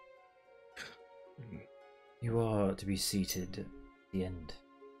table. You are to be seated at the end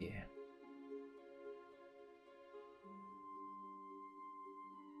here.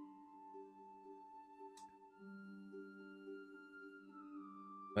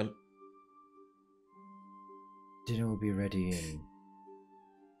 Well, dinner will be ready in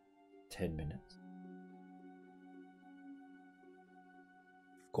 10 minutes.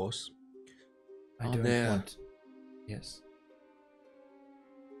 of course. I Are don't there- want... Yes?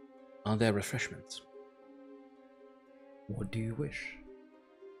 Are there refreshments? What do you wish?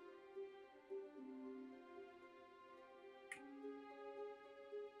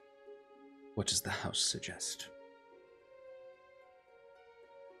 What does the house suggest?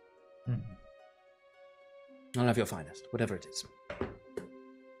 I'll have your finest, whatever it is.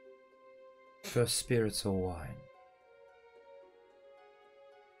 First, spirits or wine?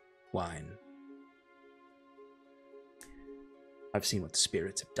 Wine. I've seen what the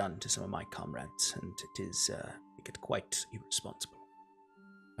spirits have done to some of my comrades, and it is, make it quite irresponsible.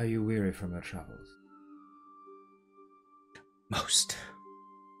 Are you weary from your travels? Most.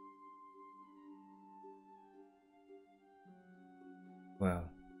 Well,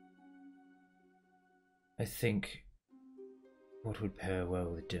 I think what would pair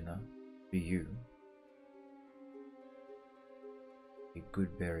well with dinner for you, a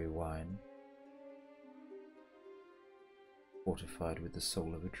good berry wine fortified with the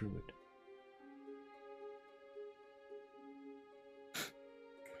soul of a druid.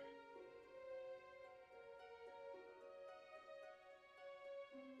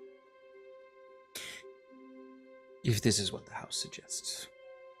 If this is what the house suggests.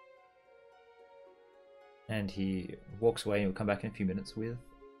 And he walks away and will come back in a few minutes with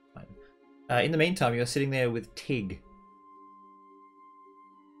wine. In the meantime, you're sitting there with Tig.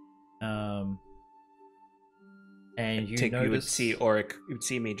 And you Tig, notice... you would see Auric, you would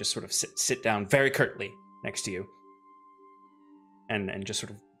see me just sort of sit down very curtly next to you. And just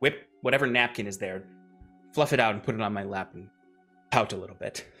sort of whip whatever napkin is there, fluff it out and put it on my lap and pout a little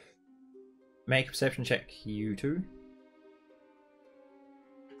bit. Make a perception check, you two.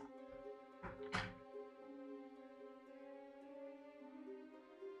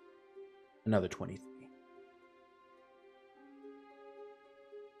 Another 23.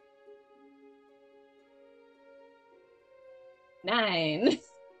 Nine.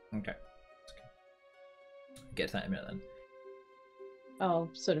 Okay. Get to that in a minute then. I'll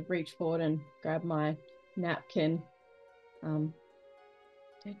sort of reach forward and grab my napkin. Do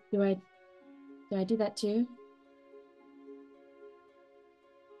I do that too?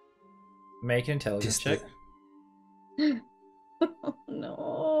 Make an intelligence check. Oh,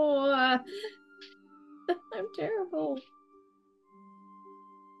 no. I'm terrible.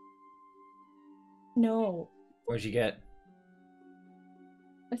 No. What'd you get?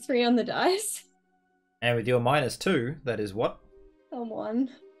 A 3 on the dice. And with your -2, that is what? A 1.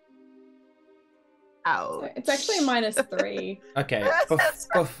 Ouch. So it's actually a -3. Okay.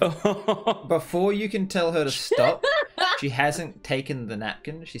 Before you can tell her to stop, she hasn't taken the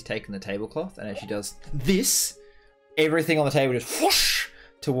napkin, she's taken the tablecloth, and as she does this, everything on the table just whoosh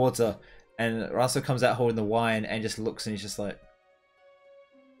towards her. And Russell comes out holding the wine and just looks and he's just like,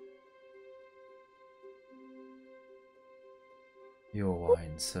 "Your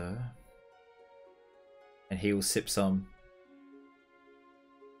wine, sir." And he will sip some.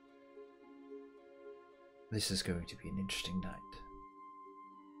 This is going to be an interesting night.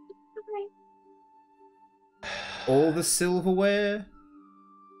 All the silverware,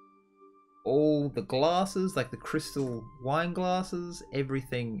 all the glasses, like the crystal wine glasses,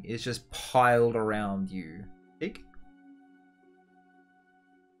 everything is just piled around you. Dick?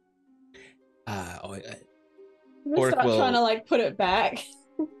 I'm Orc start will- trying to like put it back.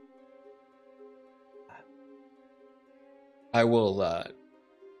 I will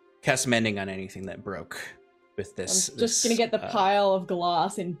cast mending on anything that broke with this. I'm just gonna get the pile of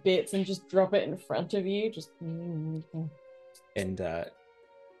glass in bits and just drop it in front of you. Just And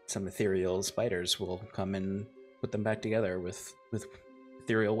some ethereal spiders will come and put them back together with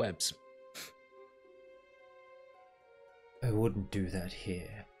ethereal webs. I wouldn't do that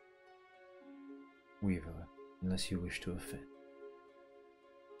here, Weaver, unless you wish to offend.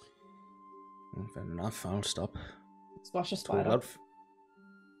 Fair enough, I'll stop. squash a Pull it spider. out.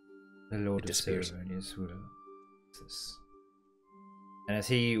 The Lord It of disappears. Ceremonies will this. And as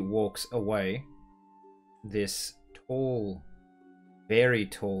he walks away, this tall, very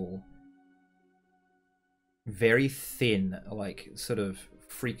thin, like sort of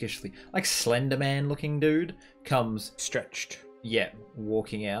freakishly, like Slender Man looking dude comes, Stretched.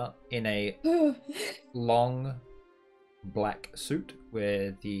 walking out in a long black suit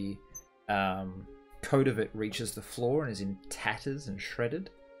where the coat of it reaches the floor and is in tatters and shredded.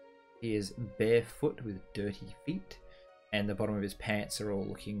 He is barefoot with dirty feet, and the bottom of his pants are all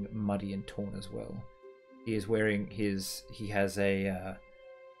looking muddy and torn as well. He is wearing he has a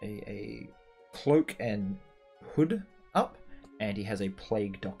cloak and hood up, and he has a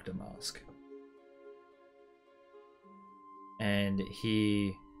plague doctor mask. And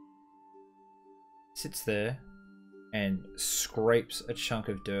he sits there and scrapes a chunk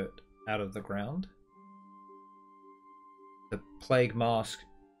of dirt out of the ground. The plague mask,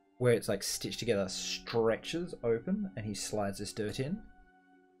 where it's like stitched together, stretches open, and he slides this dirt in.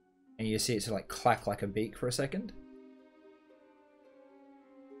 And you see it sort of like clack like a beak for a second.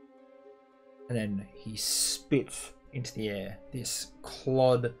 And then he spits into the air this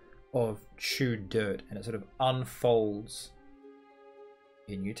clod of chewed dirt, and it sort of unfolds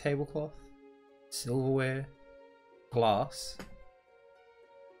a new tablecloth, silverware, glass.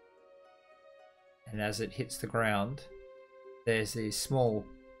 And as it hits the ground, there's these small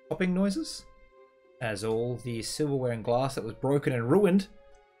popping noises as all the silverware and glass that was broken and ruined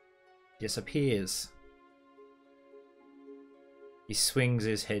disappears. He swings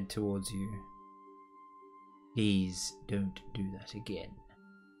his head towards you. Please don't do that again.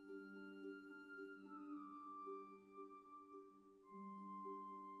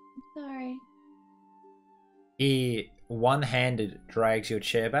 Sorry. He one-handed drags your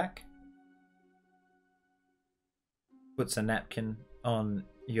chair back, puts a napkin on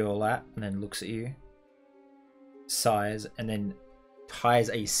your lap, and then looks at you, sighs, and then ties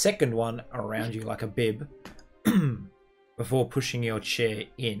a second one around you like a bib before pushing your chair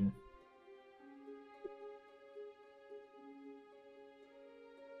in.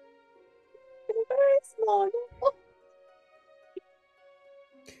 Very small.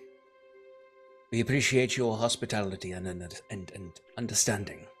 We appreciate your hospitality and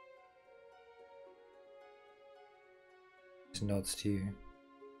understanding. Just nods to you.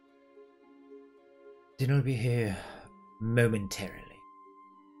 Dinner will be here momentarily.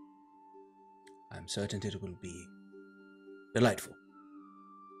 I'm certain it will be delightful.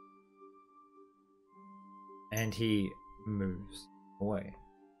 And he moves away.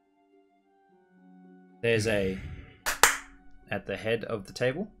 There's a at the head of the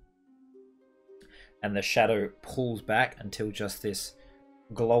table, and the shadow pulls back until just this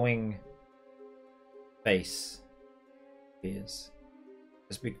glowing face appears.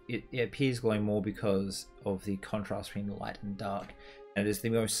 It appears glowing more because of the contrast between light and dark, and it is the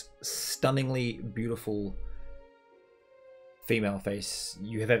most stunningly beautiful female face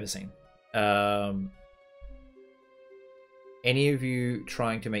you have ever seen. Any of you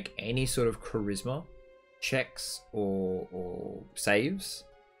trying to make any sort of charisma checks or saves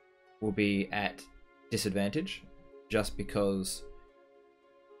will be at disadvantage, just because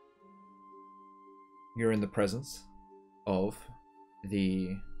you're in the presence of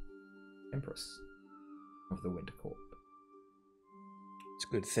the Empress of the Winter Court. It's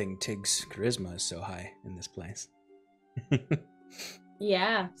a good thing Tig's charisma is so high in this place.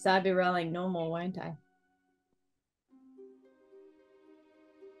 Yeah, so I'd be rolling normal, won't I?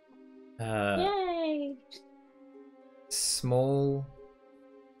 Yay! Small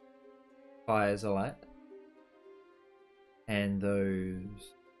fires alight, and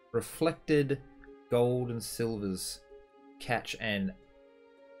those reflected gold and silvers catch and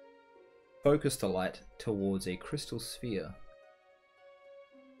focus the light towards a crystal sphere.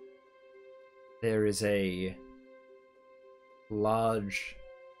 There is a large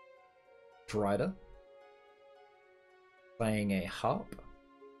Drider playing a harp.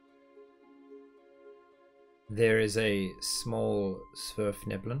 There is a small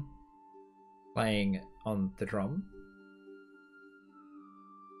Sverfneblin playing on the drum,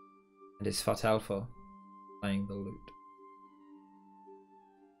 and is Fatalfa playing the lute.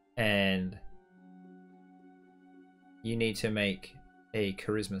 And you need to make a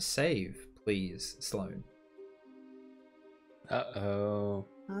charisma save, please, Sloane. Uh-oh.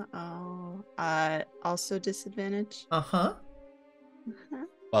 Also disadvantage. Uh-huh.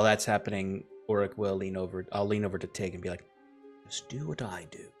 While that's happening, Auric will lean over. I'll lean over to Tig and be like, just do what I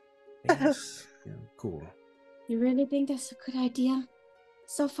do. Yes. Yeah, cool. You really think that's a good idea?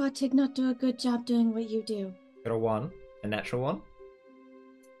 So far, Tig not do a good job doing what you do. Got a 1, a natural 1.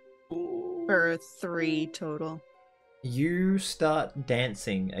 For 3 total. You start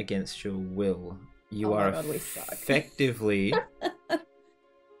dancing against your will. You Oh my are God, we suck. effectively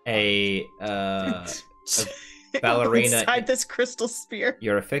a ballerina inside this crystal sphere.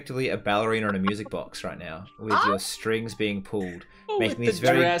 You're effectively a ballerina in a music box right now, with your strings being pulled, making With these the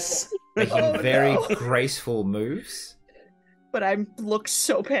very dress. making Oh, very no. graceful moves. but I look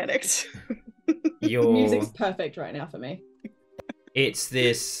so panicked. Music's perfect right now for me. It's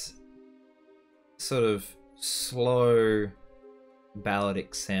this sort of slow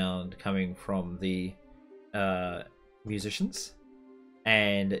balladic sound coming from the musicians,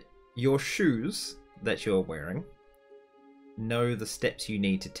 and your shoes that you're wearing know the steps you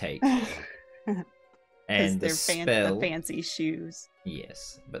need to take. And they're spell, the fancy shoes.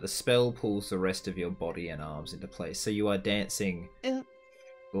 yes, but the spell pulls the rest of your body and arms into place, so you are dancing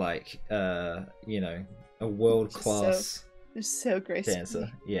like you know, a world-class so graceful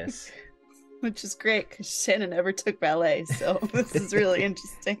dancer. Yes. Which is great because Shannon never took ballet, so this is really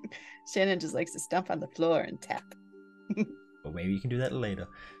interesting. Shannon just likes to stomp on the floor and tap. Or maybe you can do that later.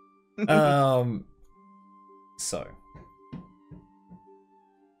 So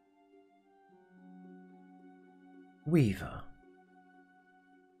Weaver,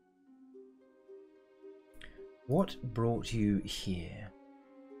 what brought you here?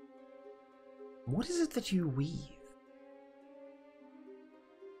 What is it that you weave?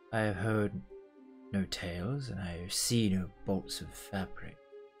 I have heard no tales, and I see no bolts of fabric.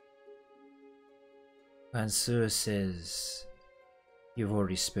 Monsieur says you've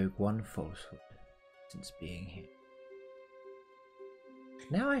already spoke one falsehood since being here.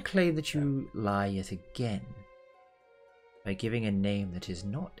 Now I claim that you lie yet again by giving a name that is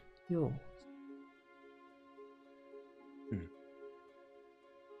not yours.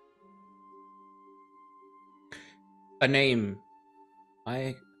 A name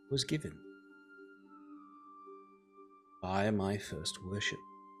I was given by my first worship.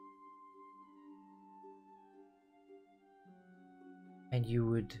 And you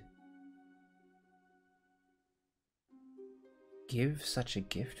would give such a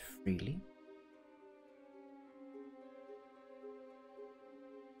gift freely?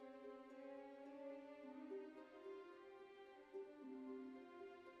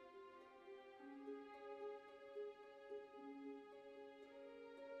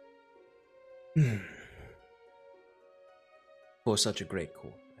 For such a great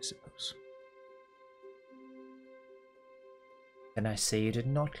cause, I suppose. Then I say you did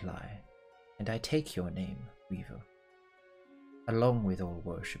not lie, and I take your name, Weaver, along with all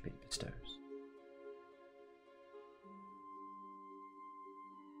worship it bestows.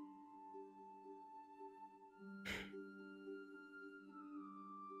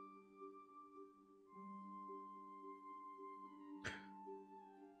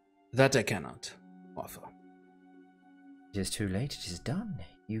 That I cannot offer. It is too late, it is done.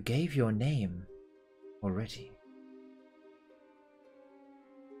 You gave your name already.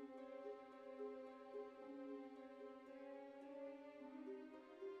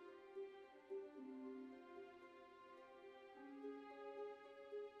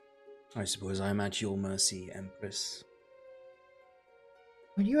 I suppose I am at your mercy, Empress.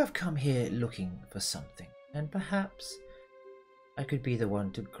 Well, you have come here looking for something, and perhaps I could be the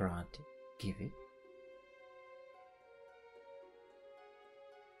one to grant it, give it.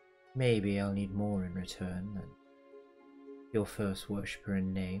 Maybe I'll need more in return than your first worshipper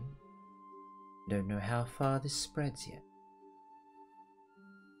in name. Don't know how far this spreads yet.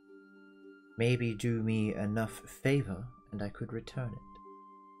 Maybe do me enough favor and I could return it.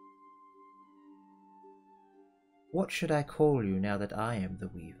 What should I call you now that I am the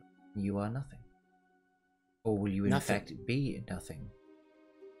Weaver and you are nothing? Or will you in fact be nothing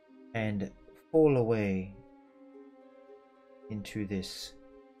and fall away into this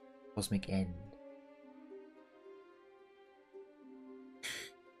cosmic end?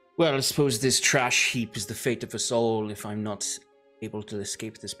 Well, I suppose this trash heap is the fate of us all if I'm not able to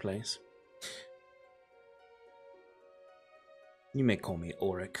escape this place. You may call me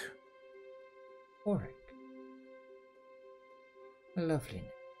Auric. Auric. A lovely name.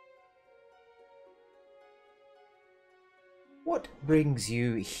 What brings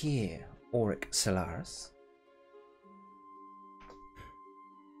you here, Auric Solaris?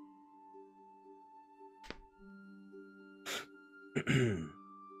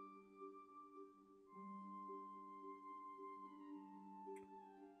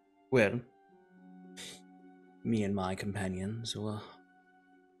 Well, me and my companions were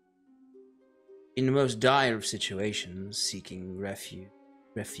in the most dire of situations, seeking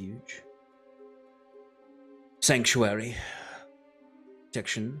refuge, sanctuary,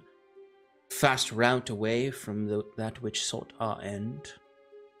 protection, fast route away from that which sought our end.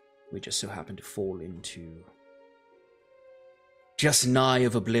 We just so happened to fall into just nigh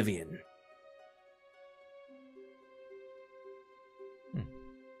of oblivion.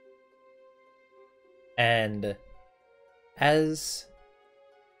 And as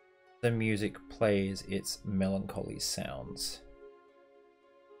the music plays its melancholy sounds,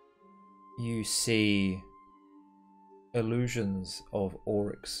 you see illusions of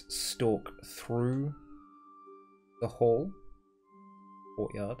oryx stalk through the hall,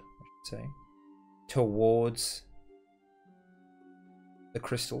 courtyard, I should say, towards the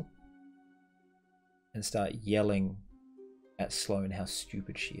crystal and start yelling at Sloane how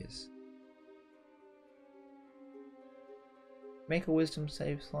stupid she is. Make a wisdom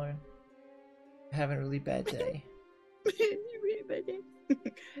save, Sloane. You're having a really bad day.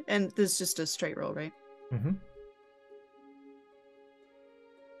 And this is just a straight roll, right? Mm-hmm.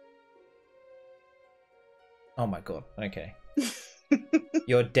 Oh my god, okay.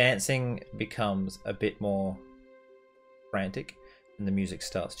 Your dancing becomes a bit more frantic and the music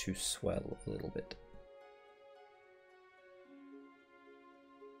starts to swell a little bit.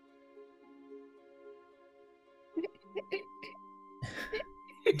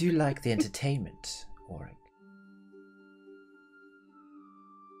 Do you like the entertainment, Auric?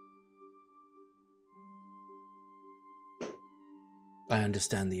 I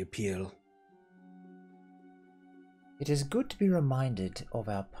understand the appeal. It is good to be reminded of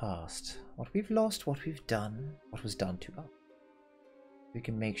our past, what we've lost, what we've done, what was done to us. We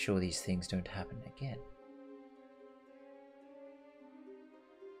can make sure these things don't happen again.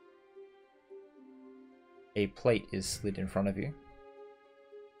 A plate is slid in front of you.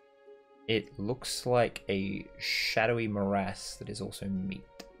 It looks like a shadowy morass that is also meat.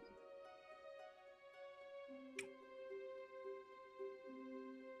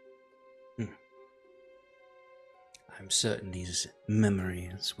 I'm certain these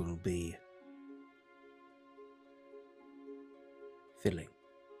memories will be filling.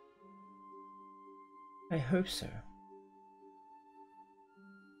 I hope so.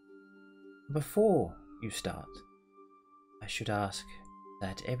 Before you start, I should ask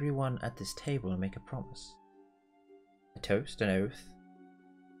that everyone at this table make a promise. A toast, an oath.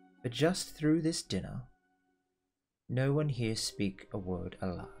 But just through this dinner, no one here speak a word a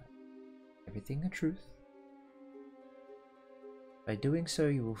lie. Everything a truth. By doing so,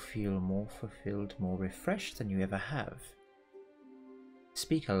 you will feel more fulfilled, more refreshed than you ever have.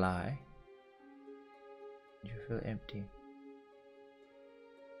 Speak a lie, and you feel empty.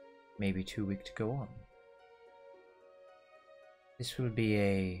 Maybe too weak to go on. This will be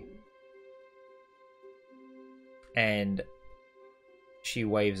a... And she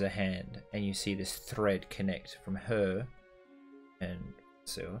waves a hand, and you see this thread connect from her and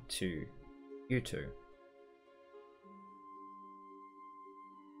so to you two.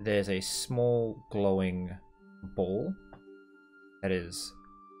 There's a small glowing ball that is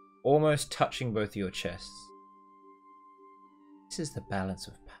almost touching both your chests. This is the balance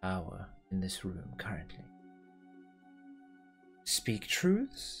of power in this room currently. Speak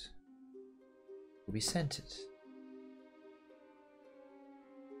truths, will be centered.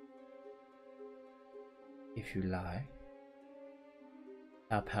 If you lie,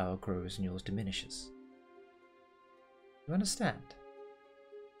 our power grows and yours diminishes. You understand?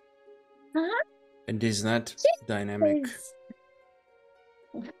 And is that dynamic?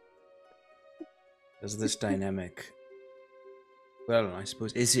 Is this dynamic? Well, I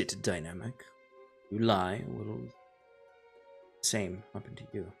suppose, is it dynamic? You lie, will the same happen to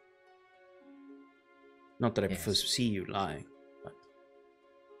you? Not that I prefer to see you lie, but...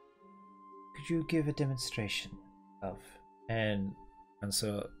 Could you give a demonstration of... And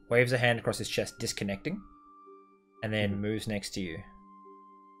so waves a hand across his chest, disconnecting, and then moves next to you.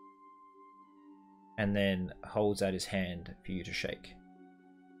 And then holds out his hand for you to shake.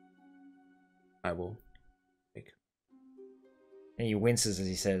 I will shake. And he winces as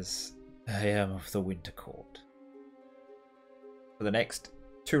he says, I am of the Winter Court. For the next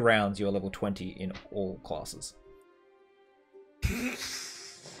 2 rounds, you are level 20 in all classes.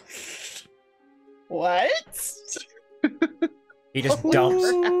 What? He just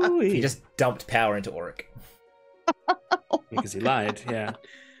dumped. He just dumped power into Auric. Because he lied, yeah.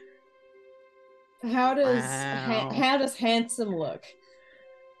 How does Wow. how does handsome look?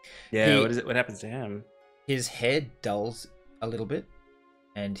 Yeah, He- what happens to him? His head dulls a little bit,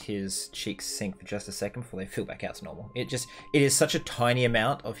 and his cheeks sink for just a second before they fill back out to normal. It is such a tiny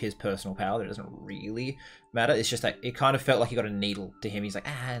amount of his personal power that it doesn't really matter. It's just like it kind of felt like he got a needle to him. He's like,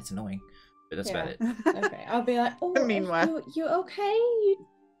 it's annoying, but that's about it. Okay, I'll be like, oh, Meanwhile. you okay?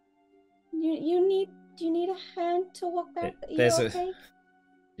 You need a hand to walk back? There's you a- okay?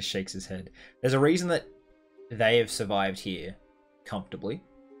 Just shakes his head. There's a reason that they have survived here comfortably,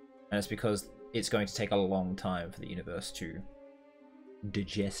 and it's because it's going to take a long time for the universe to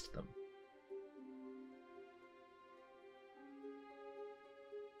digest them.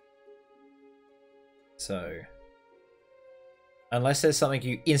 So, unless there's something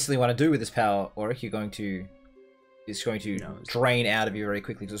you instantly want to do with this power, or if it's going to drain out of you very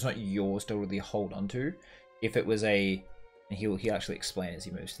quickly, because it's not yours to really hold on to. If it was and he'll actually explain as he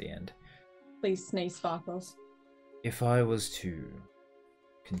moves to the end. Please sneeze, Sparkles. If I was to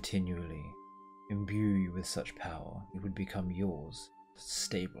continually imbue you with such power, it would become yours,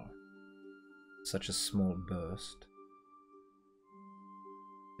 stable. Such a small burst.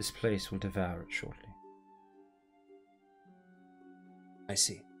 This place will devour it shortly. I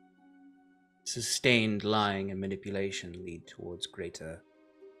see. Sustained lying and manipulation lead towards greater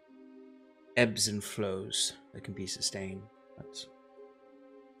ebbs and flows that can be sustained. That's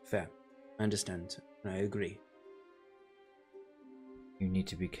fair. I understand. I agree. You need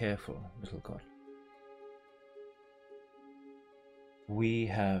to be careful, little god. We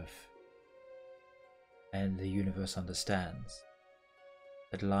have, and the universe understands,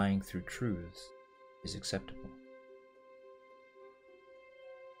 that lying through truths is acceptable.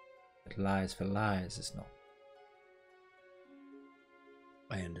 But lies for lies is not.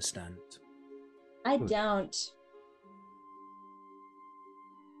 I understand. I Good. don't.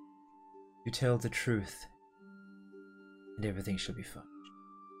 You tell the truth, and everything shall be fine.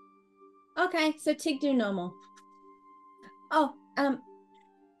 Okay, so Tig do normal. Oh, I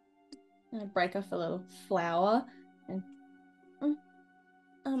break off a little flower and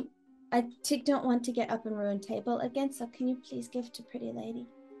I Tig don't want to get up and ruin table again, so can you please give to pretty lady?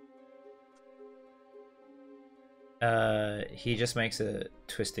 He just makes a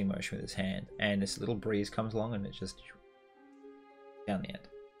twisting motion with his hand, and this little breeze comes along, and it just down the end.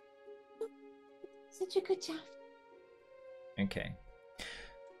 Such a good job. Okay.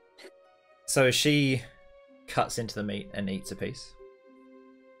 So she cuts into the meat and eats a piece,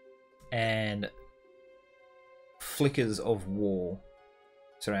 and flickers of war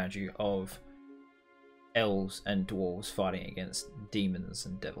surround you, of elves and dwarves fighting against demons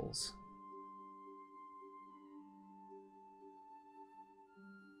and devils.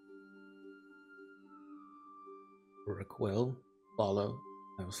 Rook will follow.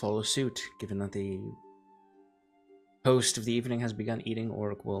 I will follow suit, given that the host of the evening has begun eating.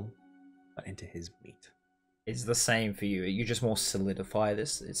 Oric will cut into his meat. It's the same for you. You just more solidify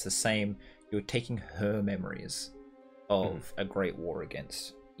this. It's the same. You're taking her memories of a great war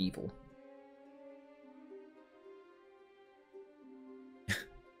against evil.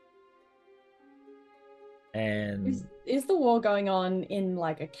 And is the war going on in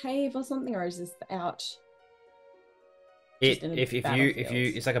like a cave or something, or is this out? if you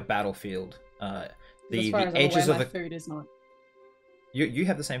it's like a battlefield. The as edges of the food is not. You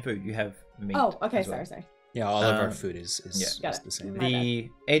have the same food. You have meat. Oh, okay, as well. sorry. Yeah, all of our food is yeah. the same. The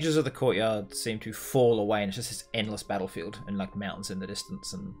edges of the courtyard seem to fall away, and it's just this endless battlefield, and like mountains in the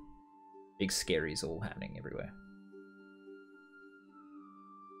distance, and big scaries all happening everywhere.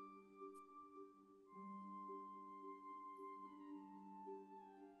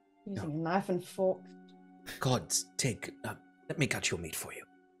 Using a knife and fork. Gods, Tig, let me cut your meat for you.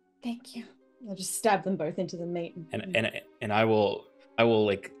 Thank you. I'll just stab them both into the meat. And I will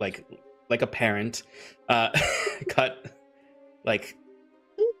like a parent, cut like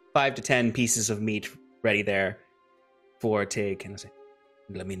 5 to 10 pieces of meat ready there for Tig, and I say,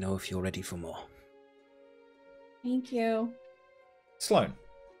 let me know if you're ready for more. Thank you. Sloane.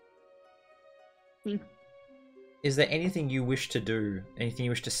 Hmm. Is there anything you wish to do? Anything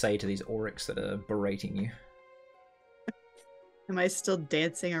you wish to say to these oryx that are berating you? Am I still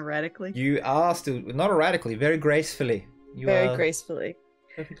dancing erratically? You are still not erratically, very gracefully. You Very are gracefully.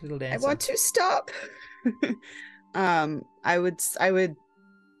 perfect little I dancer. want to stop. I would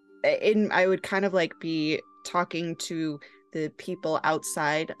kind of like be talking to the people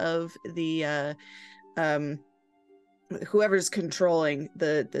outside of the whoever's controlling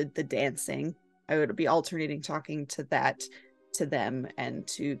the dancing. I would be alternating talking to them and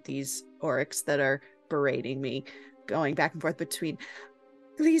to these oryx that are berating me, going back and forth between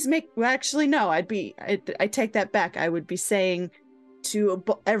please make actually no, I take that back. I would be saying to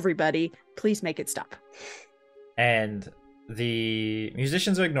everybody, please make it stop. And the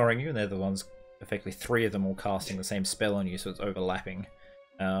musicians are ignoring you, and they're the ones, effectively 3 of them all casting the same spell on you, so it's overlapping.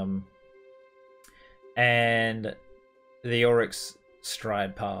 And the oryx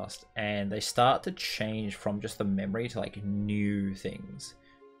stride past, and they start to change from just the memory to like new things.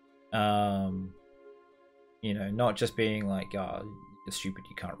 You know, not just being like, oh, you're stupid,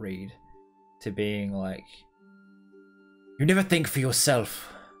 you can't read, to being like, you never think for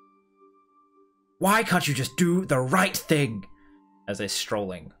yourself. Why can't you just do the right thing? As they're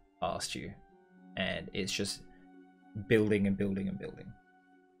strolling past you, and it's just building and building and building.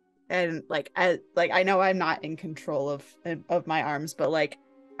 and like I know I'm not in control of my arms, but like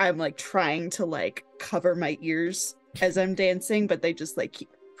I'm like trying to like cover my ears as I'm dancing, but they just like keep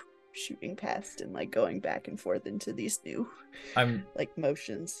shooting past and like going back and forth into these new like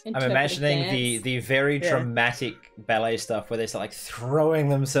motions. I'm imagining the very dramatic ballet stuff where they're like throwing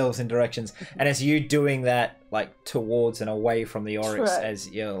themselves in directions, and it's you doing that like towards and away from the oryx as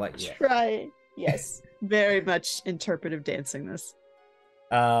you're like Yes, very much interpretive dancing this.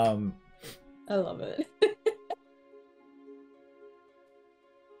 I love it.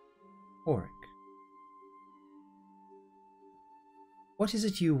 Oric, what is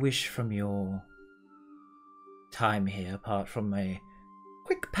it you wish from your time here, apart from a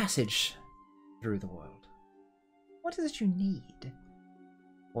quick passage through the world? What is it you need?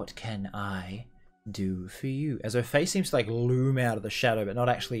 What can I do for you? As her face seems to like loom out of the shadow, but not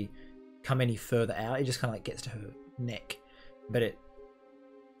actually come any further out. It just kind of like gets to her neck, but it.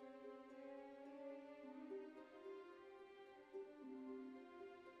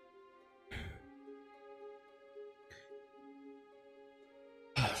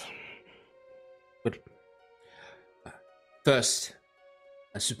 But first,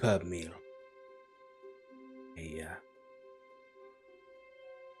 a superb meal. A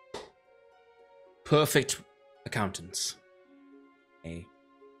perfect accountants. A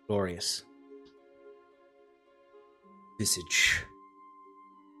glorious visage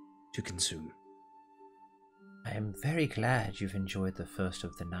to consume. I am very glad you've enjoyed the first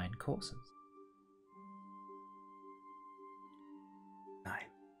of the 9 courses. 9.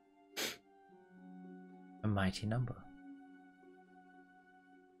 A mighty number.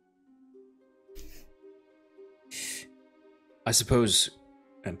 I suppose,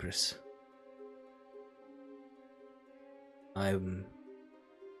 Empress, I'm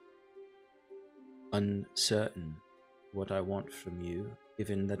uncertain what I want from you,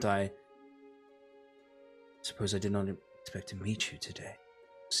 given that I suppose I did not expect to meet you today,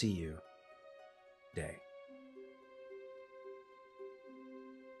 see you today.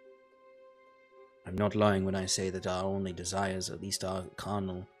 I'm not lying when I say that our only desires, at least our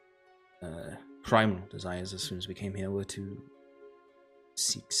carnal, primal desires as soon as we came here, were to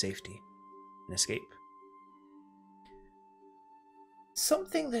seek safety and escape.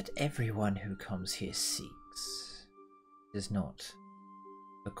 Something that everyone who comes here seeks. Is not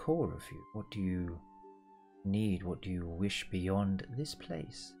the core of you. What do you need? What do you wish beyond this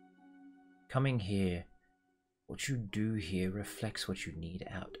place? Coming here, what you do here reflects what you need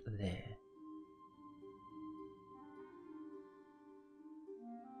out there.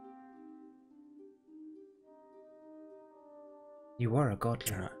 You are a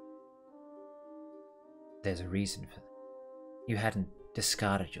godling. There's a reason for that. You hadn't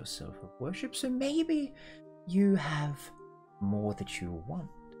discarded yourself of worship, so maybe you have more that you want.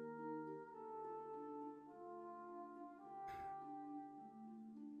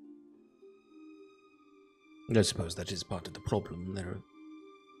 I suppose that is part of the problem. Their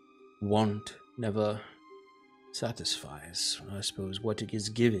want never satisfies. I suppose what is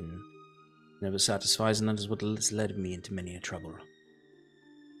given never satisfies, and that is what has led me into many a trouble.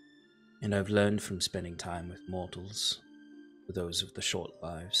 And I've learned from spending time with mortals, with those of the short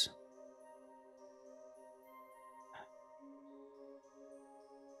lives,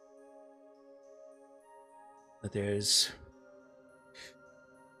 that there's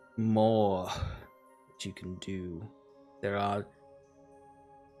more that you can do. There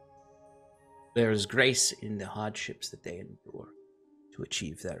is grace in the hardships that they endure to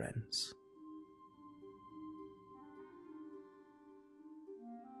achieve their ends.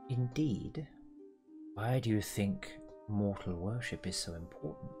 Indeed. Why do you think mortal worship is so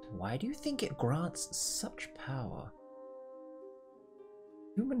important? Why do you think it grants such power?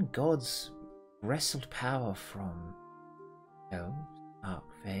 Human gods wrestled power from elves,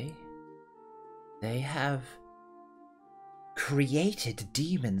 archfey. They have created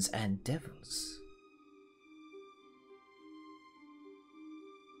demons and devils.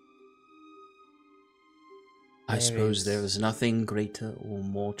 I suppose there is nothing greater or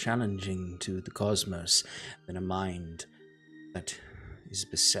more challenging to the cosmos than a mind that is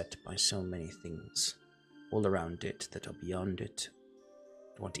beset by so many things all around it that are beyond it,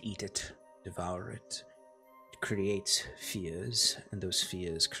 that want to eat it, devour it. It creates fears, and those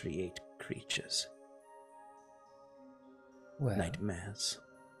fears create creatures. Well, nightmares.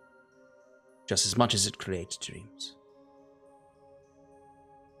 Just as much as it creates dreams.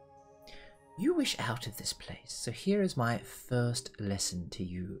 you wish out of this place, so here is my first lesson to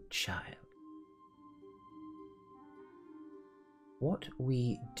you, child. What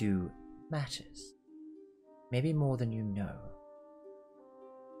we do matters, maybe more than you know.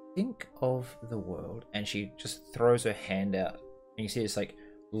 think of the world, and she just throws her hand out, and you see this like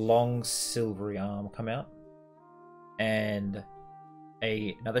long silvery arm come out, and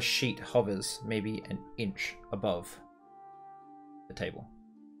another sheet hovers maybe an inch above the table.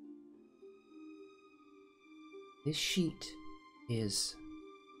 This sheet is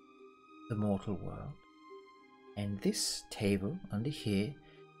the mortal world, and this table under here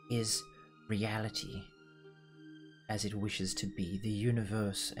is reality as it wishes to be, the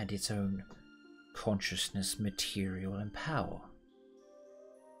universe and its own consciousness, material, and power.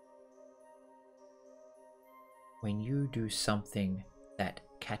 When you do something that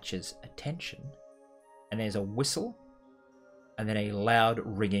catches attention, and there's a whistle, and then a loud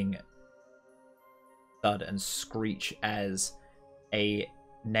ringing thud and screech as a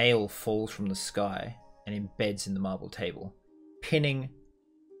nail falls from the sky and embeds in the marble table, pinning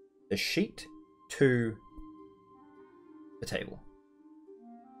the sheet to the table.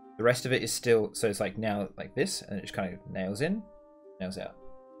 The rest of it is still, so it's like now like this, and it just kind of nails in, nails out.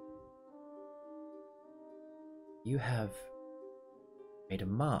 You have made a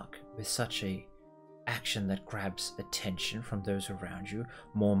mark with such a action that grabs attention from those around you.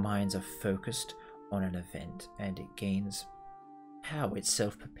 More minds are focused on an event, and it gains power. It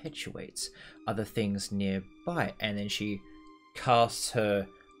self-perpetuates other things nearby, and then she casts her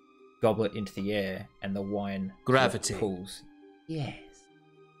goblet into the air, and the wine Gravity. pulls. Yes.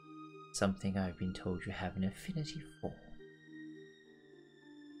 Something I've been told you have an affinity for.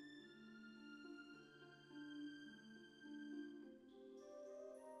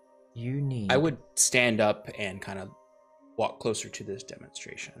 You need... I would stand up and kind of walk closer to this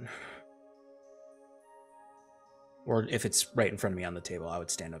demonstration. Or if it's right in front of me on the table, I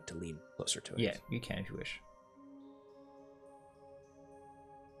would stand up to lean closer to it. Yeah, you can if you wish.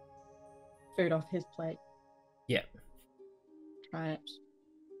 Food off his plate. Yeah. Try it.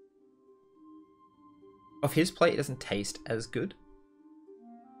 Off his plate, it doesn't taste as good.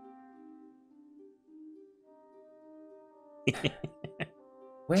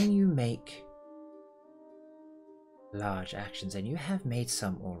 When you make large actions, and you have made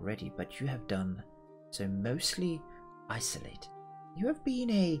some already, but you have done so mostly isolated. You have been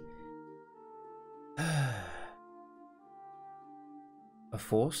a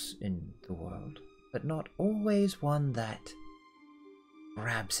force in the world, but not always one that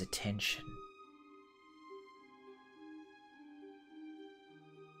grabs attention.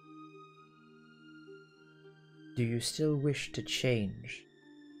 Do you still wish to change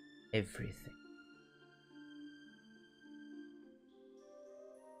everything?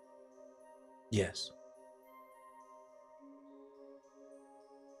 Yes.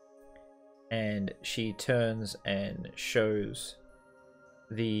 And she turns and shows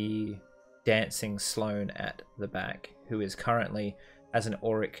the dancing Sloane at the back, who is currently, as an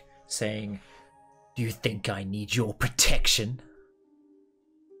Auric, saying, "Do you think I need your protection?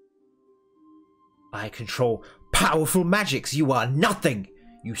 I control powerful magics. You are nothing,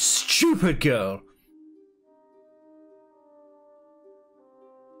 you stupid girl."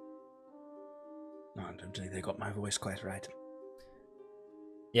 No, I don't think they got my voice quite right.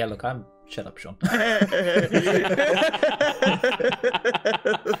 Yeah, look, I'm... Shut up, Sean. Give him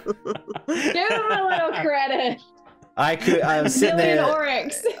a little credit. I was sitting Million there.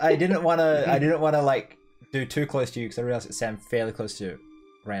 Oryx. I didn't want to like do too close to you because I realized it sounded fairly close to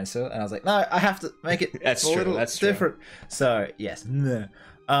Rancil, and I was like, no, I have to make it That's a true, little that's true. different. So yes, no.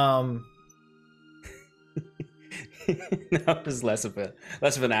 That was less of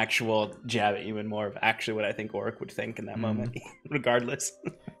an actual jab at you and more of actually what I think Oric would think in that moment, regardless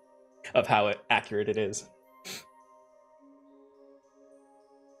of how accurate it is.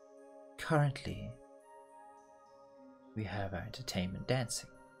 Currently, we have our entertainment dancing.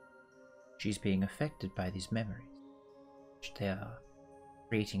 She's being affected by these memories. They are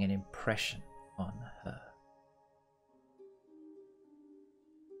creating an impression on her.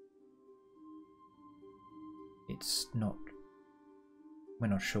 It's not... We're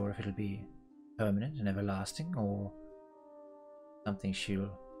not sure if it'll be permanent and everlasting, or something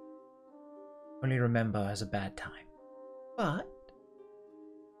she'll only remember as a bad time. But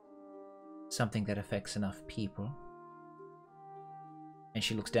something that affects enough people. And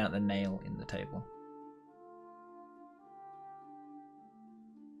she looks down at the nail in the table.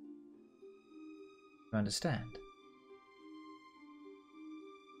 You understand?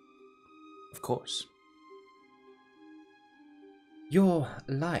 Of course. Your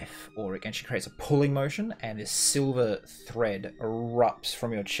life, Auric, and she creates a pulling motion, and this silver thread erupts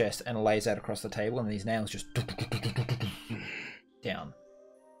from your chest and lays out across the table, and these nails just down.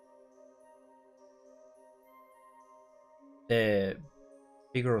 They're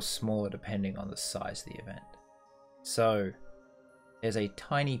bigger or smaller depending on the size of the event. So there's a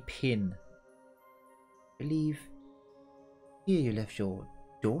tiny pin. I believe here you left your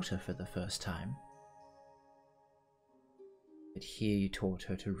daughter for the first time. But here you taught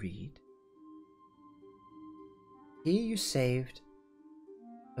her to read. Here you saved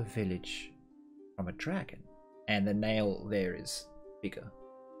a village from a dragon. And the nail there is bigger.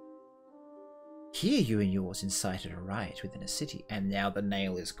 Here you and yours incited a riot within a city. And now the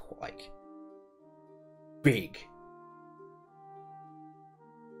nail is like big.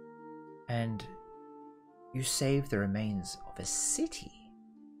 And you saved the remains of a city.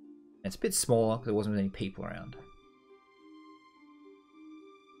 It's a bit smaller because there wasn't many people around.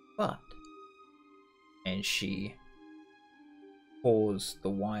 But, and she pours the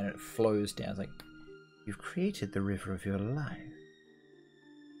wine and it flows down. It's like, you've created the river of your life.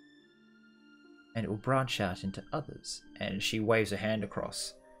 And it will branch out into others. And she waves her hand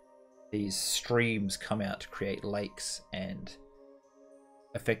across. These streams come out to create lakes and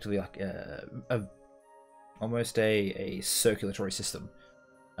effectively like almost a circulatory system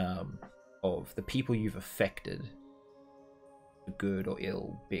of the people you've affected, good or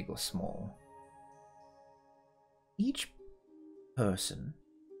ill, big or small. Each person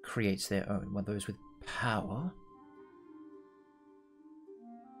creates their own, while those with power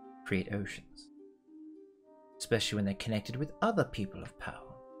create oceans, especially when they're connected with other people of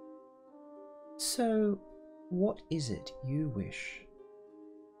power. So, what is it you wish?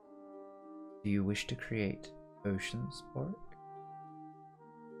 Do you wish to create oceans, Oric?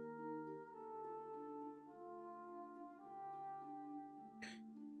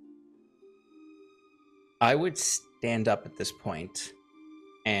 I would stand up at this point,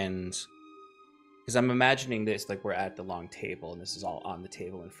 and because I'm imagining this like we're at the long table and this is all on the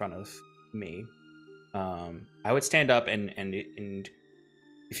table in front of me. I would stand up and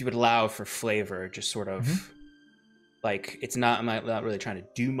if you would allow for flavor, just sort of like I'm not really trying to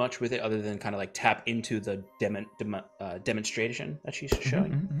do much with it other than kind of like tap into the demonstration that she's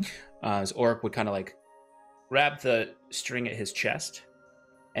showing. So Oric would kind of like grab the string at his chest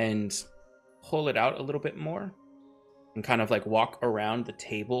and pull it out a little bit more and kind of like walk around the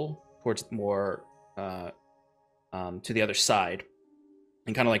table towards more to the other side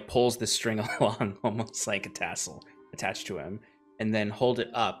and kind of like pulls the string along almost like a tassel attached to him, and then hold it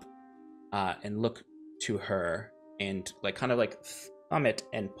up and look to her and like kind of like thumb it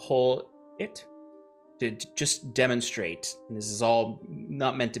and pull it to just demonstrate. And this is all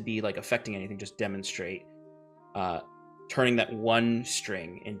not meant to be like affecting anything, just demonstrate turning that one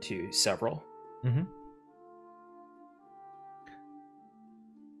string into several.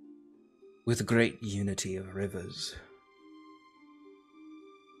 With great unity of rivers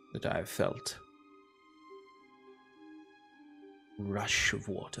that I have felt, rush of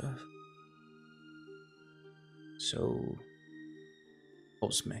water, so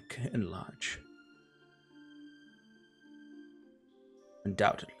cosmic and large.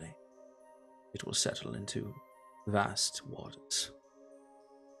 Undoubtedly, it will settle into vast waters.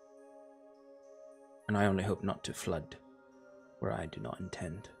 And I only hope not to flood where I do not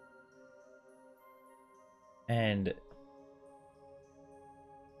intend. And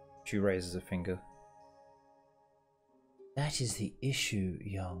she raises a finger. That is the issue,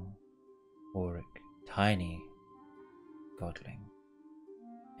 young Oric, tiny godling.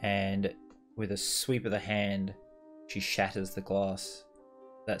 And with a sweep of the hand, she shatters the glass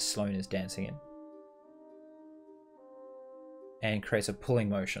that Sloane is dancing in. And creates a pulling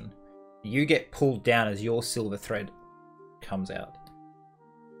motion. You get pulled down as your silver thread comes out.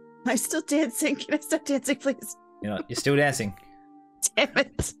 I'm still dancing. Can I stop dancing, please? You're still dancing. Damn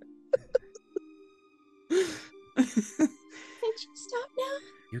it. Can't you stop now?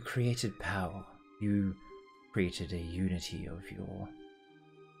 You created power. You created a unity of your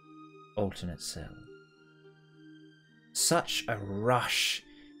alternate self. Such a rush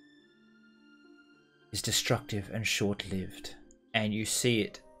is destructive and short-lived, and you see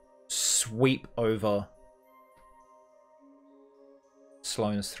it sweep over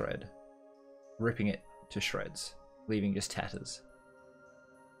Sloane's thread, ripping it to shreds, leaving just tatters.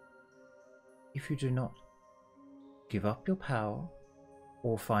 If you do not give up your power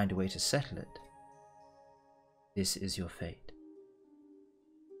or find a way to settle it, this is your fate.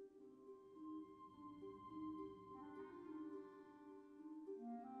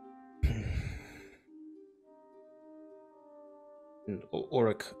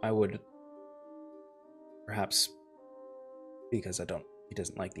 Oric, I would perhaps, because he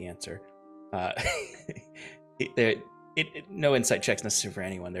doesn't like the answer. No insight checks necessary for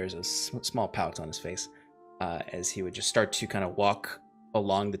anyone. There's a small pout on his face as he would just start to kind of walk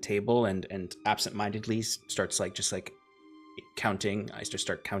along the table and absentmindedly starts just counting. I just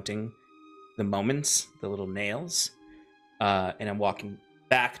start counting the moments, the little nails, and I'm walking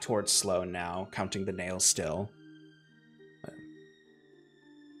back towards Sloane now, counting the nails still.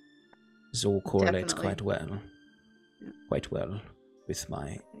 This all correlates quite well with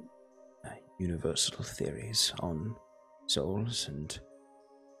my universal theories on souls and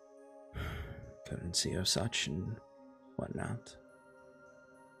currency or such and whatnot.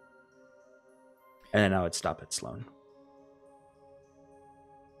 And then I would stop at Sloane.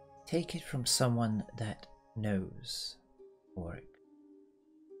 Take it from someone that knows, Auric.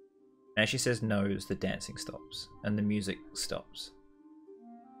 As she says knows, the dancing stops and the music stops.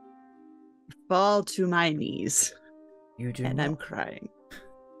 Fall to my knees. I'm crying.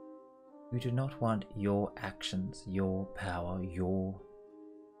 You do not want your actions, your power, your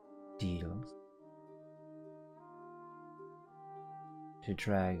deals to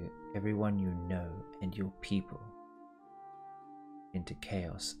drag everyone you know and your people into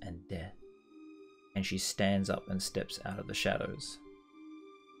chaos and death. And she stands up and steps out of the shadows.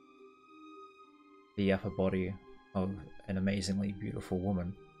 The upper body of an amazingly beautiful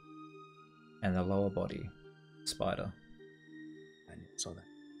woman, and the lower body, spider. I saw that.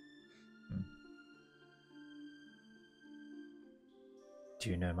 Do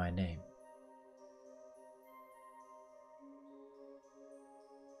you know my name?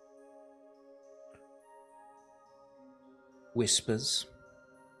 Whispers,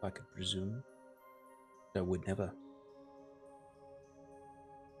 I could presume. I would never.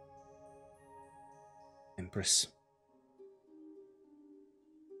 Empress.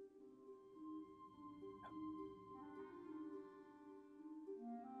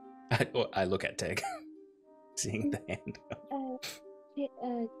 I look at Teg, seeing the hand.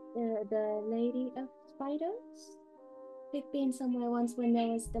 The Lady of Spiders? We've been somewhere once when there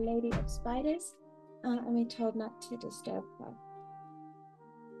was the Lady of Spiders, and we're told not to disturb her.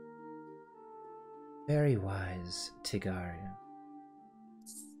 Very wise, Tigarian.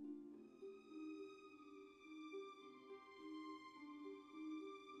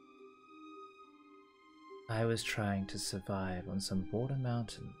 I was trying to survive on some border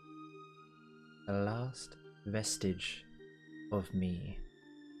mountain, the last vestige of me,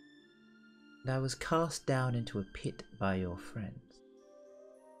 and I was cast down into a pit by your friends.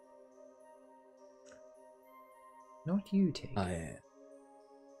 Not you, Tig.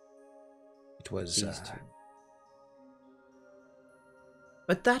 It was These two.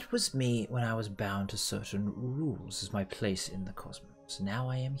 But that was me when I was bound to certain rules as my place in the cosmos. Now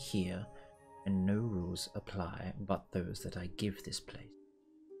I am here, and no rules apply but those that I give this place.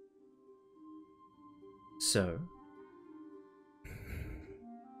 So,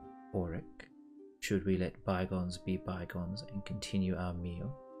 Auric, should we let bygones be bygones and continue our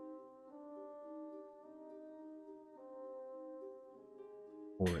meal?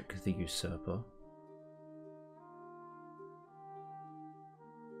 Auric the usurper.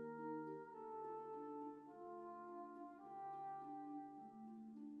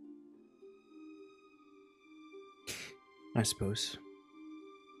 I suppose.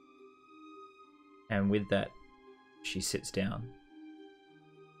 And with that, she sits down,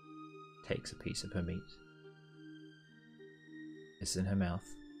 takes a piece of her meat, it's in her mouth,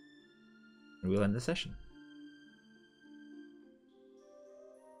 and we'll end the session.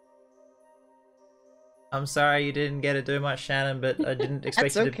 I'm sorry you didn't get to do much, Shannon, but I didn't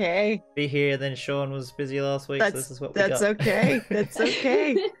expect you to be here. Then Sean was busy last week, so this is what we got. That's okay. That's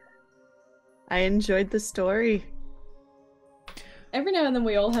okay. I enjoyed the story. Every now and then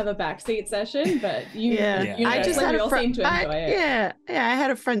we all have a backseat session, but I just had we all seem to enjoy it. Yeah, I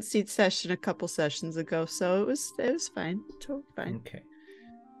had a front seat session a couple sessions ago, so it was fine, totally fine. Okay.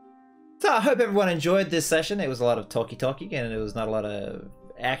 So I hope everyone enjoyed this session. It was a lot of talky, and it was not a lot of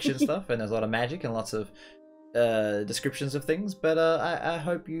action stuff, and there's a lot of magic and lots of descriptions of things, but I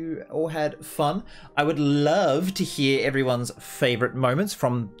hope you all had fun. I would love to hear everyone's favorite moments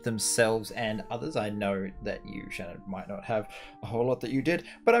from themselves and others. I know that you, Shannon, might not have a whole lot that you did,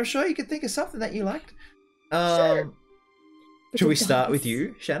 but I'm sure you could think of something that you liked. Sure. Should we start with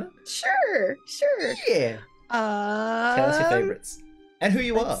you, Shannon? Sure. Yeah. Tell us your favorites and who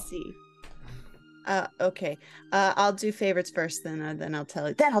you are. Let's see. Okay. I'll do favorites first, then I'll tell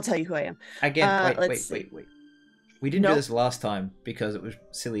you. Then I'll tell you who I am. Again, wait. We didn't do this last time because it was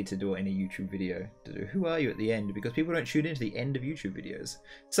silly to do it in a YouTube video. To do who are you at the end, because people don't tune into the end of YouTube videos.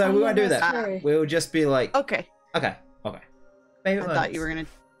 So we won't do that. We'll just be like, okay. Favorite I thought you were gonna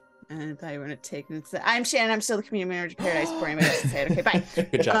take it. I'm Shannon. I'm still the community manager of Paradise. Boring, but I have to say it. Okay, bye.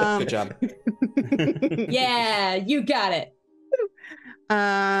 Good job. Yeah, you got it.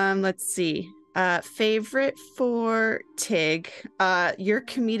 Let's see. Favorite for Tig. Your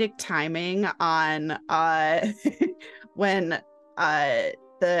comedic timing on when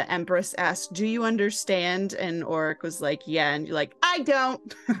the Empress asked, "Do you understand?" and Oric was like, "Yeah," and you're like, "I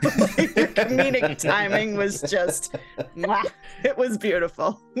don't." Like, your comedic timing was just, mwah. It was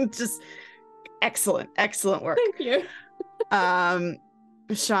beautiful. Just excellent work. Thank you.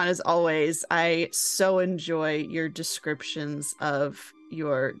 Sean, as always, I so enjoy your descriptions of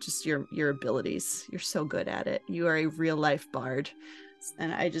your abilities. You're so good at it. You are a real life bard,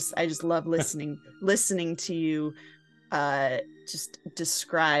 and I just love listening to you just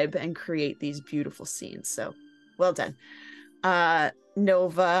describe and create these beautiful scenes. So well done.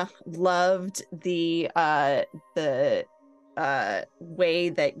 Nova, loved the way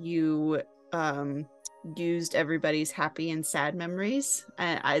that you used everybody's happy and sad memories,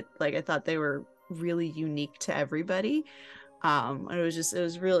 and I thought they were really unique to everybody. And it was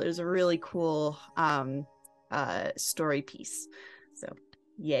a really cool story piece. So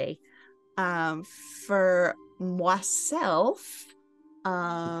yay. For myself,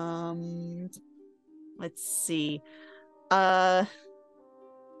 let's see. I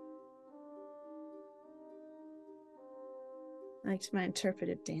liked my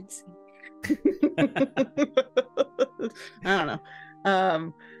interpretive dancing. I don't know.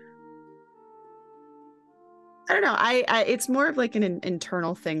 I don't know. I it's more of like an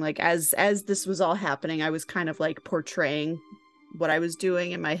internal thing. Like as this was all happening, I was kind of like portraying what I was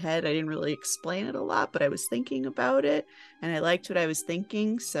doing in my head. I didn't really explain it a lot, but I was thinking about it, and I liked what I was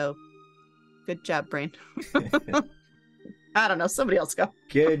thinking. So, good job, brain. I don't know. Somebody else go.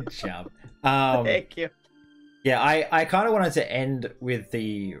 Good job. Thank you. Yeah, I kind of wanted to end with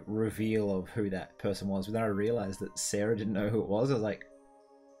the reveal of who that person was, but then I realized that Sarah didn't know who it was. I was like,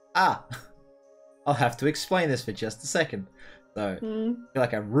 I'll have to explain this for just a second. So, I feel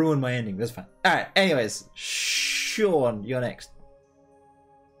like I ruined my ending. That's fine. All right, anyways, Sean, you're next.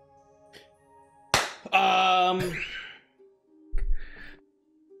 I'm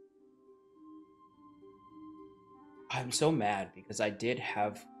so mad because I did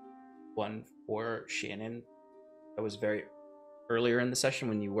have one for Shannon that was very earlier in the session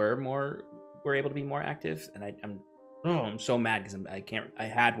when you were able to be more active, and I'm so mad because I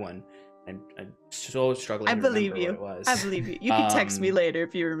had one and I'm so struggling. I believe you. What it was. I believe you. You can text me later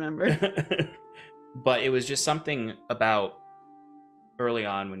if you remember. But it was just something about early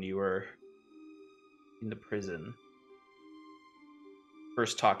on when you were in the prison,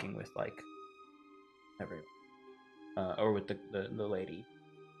 first talking with like everyone, or with the lady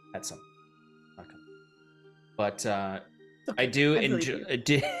at some. But I do enjoy.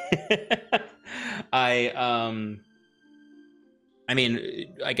 I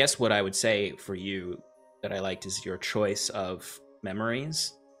mean, I guess what I would say for you that I liked is your choice of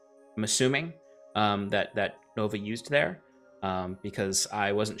memories. I'm assuming that Nova used there, because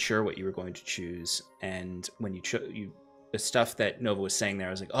I wasn't sure what you were going to choose, and when you the stuff that Nova was saying there,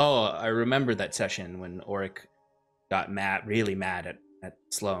 I was like, oh, I remember that session when Oric got really mad at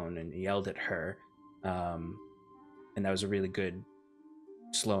Sloane and yelled at her, and that was a really good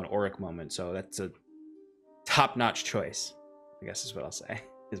Sloane Oric moment. So that's a top-notch choice, I guess is what I'll say,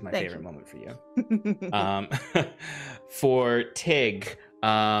 is my favorite moment for you. For Tig,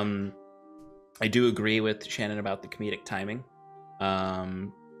 I do agree with Shannon about the comedic timing,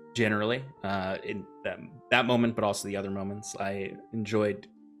 generally, in that moment, but also the other moments. I enjoyed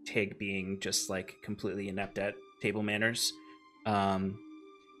Tig being just like completely inept at table manners, and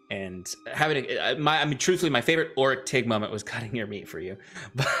having truthfully, my favorite Oric Tig moment was cutting your meat for you,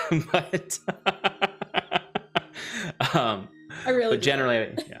 but I really. But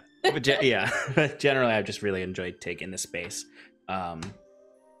generally, generally, I've just really enjoyed Tig in this space, and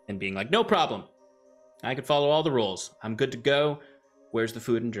being like, no problem, I could follow all the rules. I'm good to go. Where's the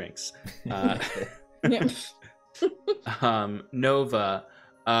food and drinks? Nova,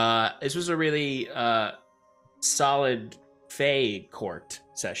 this was a really solid Fae court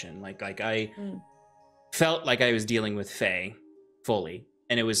session. Like I felt like I was dealing with Fae fully,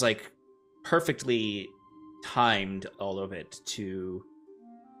 and it was like perfectly timed, all of it, to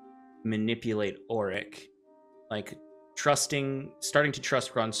manipulate Oric. Like starting to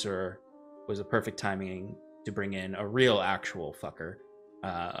trust Grunsur was a perfect timing to bring in a real actual fucker,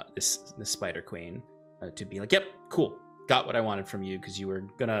 this Spider Queen, to be like, yep, cool, got what I wanted from you, because you were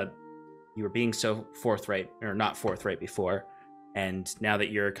being so forthright, or not forthright before, and now that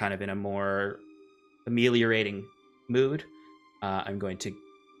you're kind of in a more ameliorating mood, I'm going to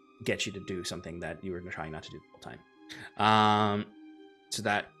get you to do something that you were trying not to do the whole time. So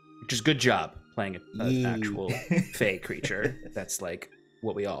that, just good job playing an actual Fae creature that's like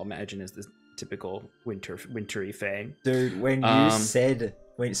what we all imagine is the typical wintry fae. Dude, when you said,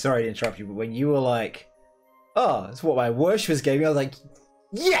 sorry to interrupt you, but when you were like, "Oh, that's what my worshippers gave me," I was like,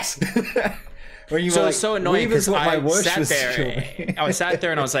 "Yes!" When you So were it like, was so annoying because I sat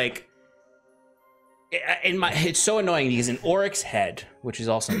there and I was like, it's so annoying because in Oric's head, which is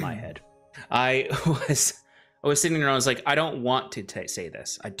also my head, I was sitting there and I was like, I don't want to say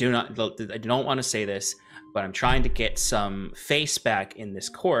this. I don't want to say this, but I'm trying to get some face back in this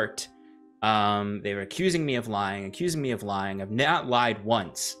court. They were accusing me of lying. I've not lied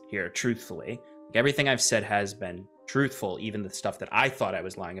once here, truthfully. Like, everything I've said has been truthful. Even the stuff that I thought I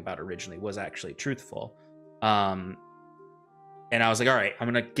was lying about originally was actually truthful. And I was like, all right,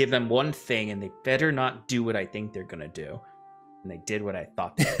 I'm going to give them one thing and they better not do what I think they're going to do. And they did what I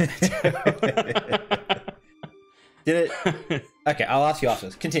thought they were going to do. Did it? Okay, I'll ask you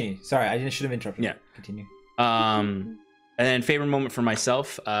afterwards. Continue. Sorry, I should have interrupted. Yeah. Continue. And then favorite moment for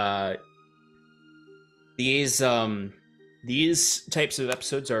myself, these types of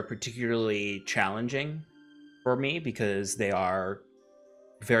episodes are particularly challenging for me because they are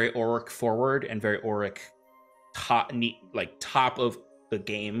very Auric forward and very Auric top of the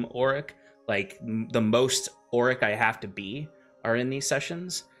game Auric. Like the most Auric I have to be are in these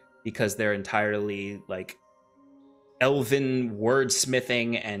sessions because they're entirely like elven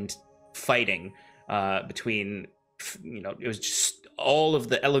wordsmithing and fighting between, it was just all of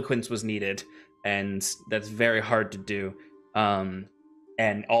the eloquence was needed, and that's very hard to do.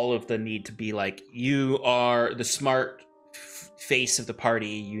 And all of the need to be like, you are the smart face of the party.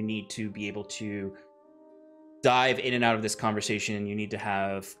 You need to be able to dive in and out of this conversation, and you need to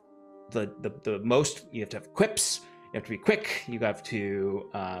have the most. You have to have quips. You have to be quick. You have to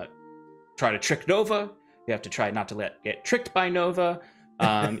try to trick Nova. You have to try not to get tricked by Nova.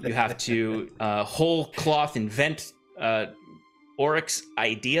 You have to whole cloth invent Auric's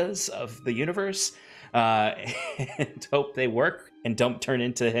ideas of the universe and hope they work and don't turn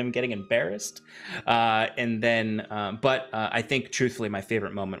into him getting embarrassed. And then, but I think truthfully, my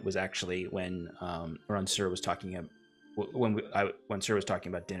favorite moment was actually when Sir was talking when Sir was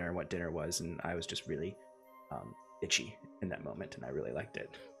talking about dinner and what dinner was, and I was just really itchy in that moment, and I really liked it.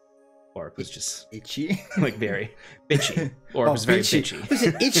 Oric was just itchy, like very bitchy. Oric was very bitchy. Was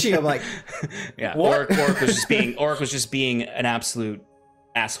it itchy? I'm like, yeah. What? Oric was just being an absolute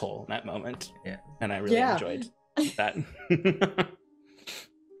asshole in that moment. Yeah, and I really enjoyed that.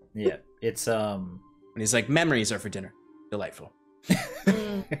 Yeah, it's And he's like, memories are for dinner. Delightful.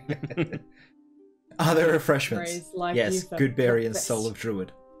 Other refreshments. Like yes, good berry and soul of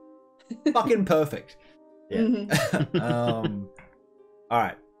druid. Fucking perfect. Yeah. All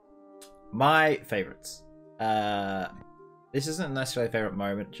right. My favorites. This isn't necessarily a favorite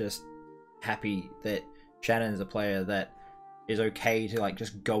moment, just happy that Shannon is a player that is okay to like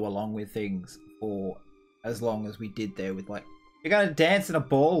just go along with things for as long as we did there with like, you're gonna dance in a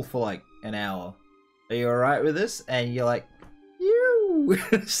ball for like an hour. Are you alright with this? And you're like, you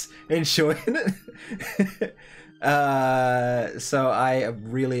enjoying it. So I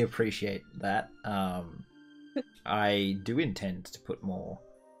really appreciate that. I do intend to put more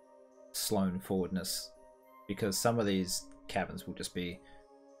Sloan forwardness, because some of these cabins will just be,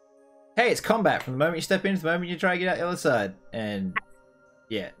 hey, it's combat from the moment you step in to the moment you try to get out the other side. And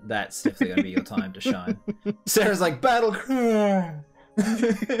yeah, that's definitely going to be your time to shine. Sarah's like, battle cry.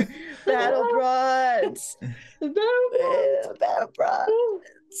 Battle prods. Battle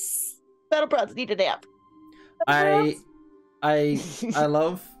prods. Battle prods need a nap. I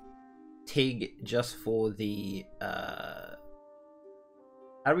love Tig just for the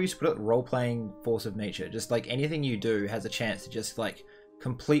how do we put it, role-playing force of nature. Just like anything you do has a chance to just like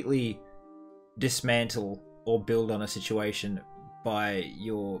completely dismantle or build on a situation by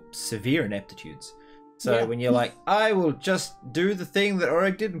your severe ineptitudes. So when you're like, I will just do the thing that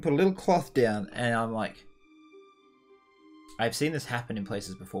Auric did and put a little cloth down, and I'm like, I've seen this happen in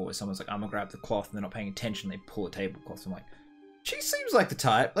places before where someone's like, I'm gonna grab the cloth, and they're not paying attention, they pull a tablecloth. I'm like, she seems like the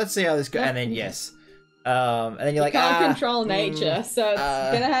type, let's see how this goes. And then and then you're like, can't control nature, so it's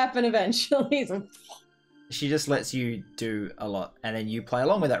gonna happen eventually. She just lets you do a lot, and then you play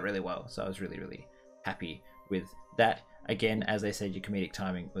along with that really well. So I was really, really happy with that. Again, as they said, your comedic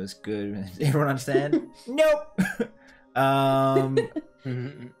timing was good. Everyone understand? Nope. So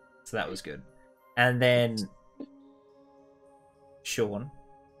that was good. And then Sean,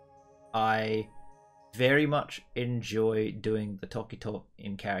 I very much enjoy doing the talky talk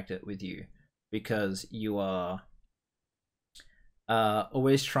in character with you, because you are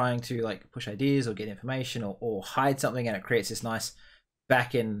always trying to like push ideas or get information or hide something, and it creates this nice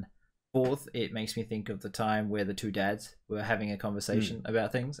back in Fourth, it makes me think of the time where the two dads were having a conversation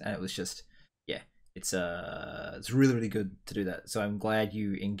about things, and it was just, yeah, it's really, really good to do that. So I'm glad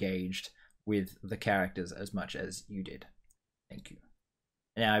you engaged with the characters as much as you did. Thank you.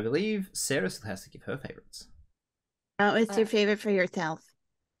 Now I believe Sarah still has to give her favorites. Oh, it's your favorite for yourself.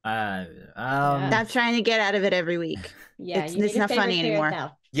 Yeah. Stop trying to get out of it every week. Yeah, it's not funny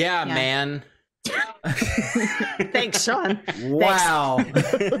anymore. Yeah, man. Thanks, Sean. Wow.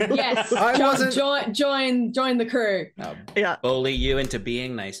 Yes, join the crew. I'll bully you into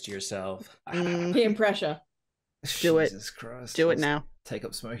being nice to yourself. Peer pressure. Do it. Jesus Christ. Do it now. Take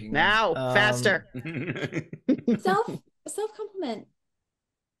up smoking. Now, faster. Self compliment.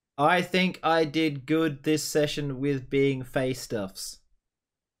 I think I did good this session with being face stuffs.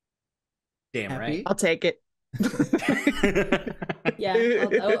 Damn Happy? right. I'll take it. Yeah,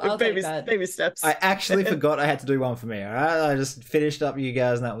 I'll take that. Baby steps. I actually forgot I had to do one for me. All right, I just finished up you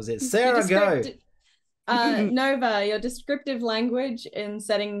guys, and that was it. Sarah, go. Nova, your descriptive language in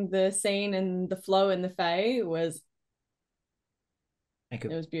setting the scene and the flow in the Fae was. Thank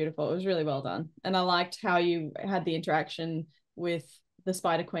you. It was beautiful. It was really well done, and I liked how you had the interaction with the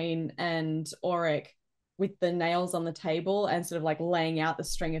Spider Queen and Auric with the nails on the table and sort of like laying out the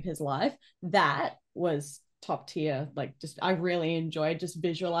string of his life. That was top tier. Like, just I really enjoyed just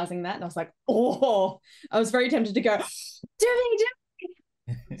visualizing that, and I was like, oh, I was very tempted to go,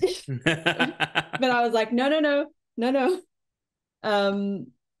 but I was like, no.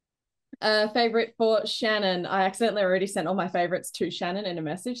 Favorite for Shannon. I accidentally already sent all my favorites to Shannon in a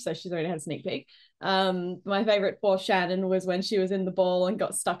message, so she's already had a sneak peek. My favorite for Shannon was when she was in the ball and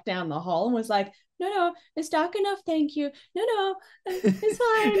got stuck down the hole and was like, no, it's dark enough, thank you. No, it's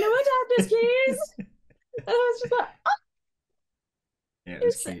fine. No more darkness, please. And I was just like, oh. Yeah, it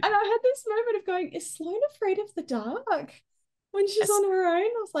was cute. And I had this moment of going, is Sloane afraid of the dark? When she's on her own,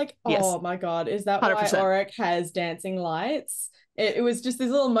 I was like, oh my God, is that 100%. Why Auric has dancing lights? It was just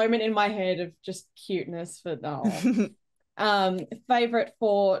this little moment in my head of just cuteness for favorite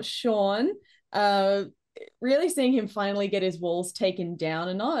for Sean, really seeing him finally get his walls taken down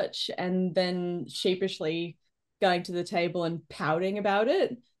a notch and then sheepishly going to the table and pouting about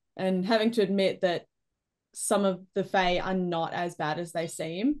it and having to admit that some of the Fae are not as bad as they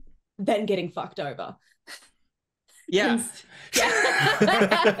seem, then getting fucked over. Yeah.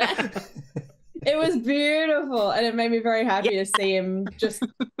 It was beautiful, and it made me very happy to see him just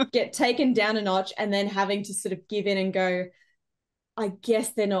get taken down a notch and then having to sort of give in and go, I guess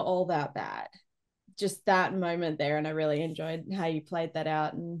they're not all that bad. Just that moment there, and I really enjoyed how you played that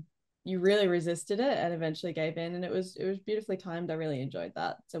out, and you really resisted it and eventually gave in, and it was beautifully timed. I really enjoyed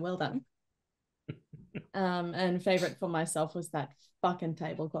that, so well done. And favorite for myself was that fucking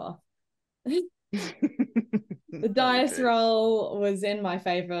tablecloth. The dice roll was in my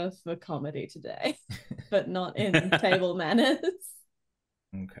favor for comedy today, but not in table manners.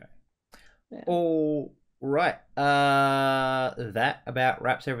 Okay. Yeah. All right. That about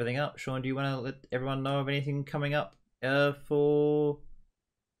wraps everything up. Sean, do you want to let everyone know of anything coming up for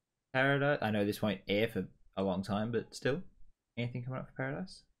Paradise? I know this won't air for a long time, but still, anything coming up for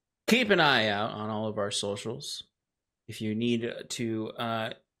Paradise? Keep an eye out on all of our socials. If you need to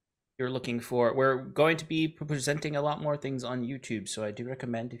you're looking for, we're going to be presenting a lot more things on YouTube, so I do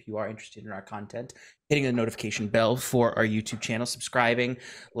recommend, if you are interested in our content, hitting the notification bell for our YouTube channel, subscribing,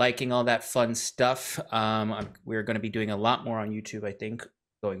 liking, all that fun stuff. We're going to be doing a lot more on YouTube, I think,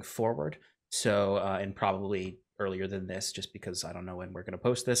 going forward, so and probably earlier than this, just because I don't know when we're going to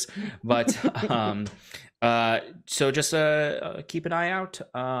post this, but so just keep an eye out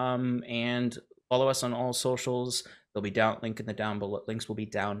and follow us on all socials. They'll be down. Links will be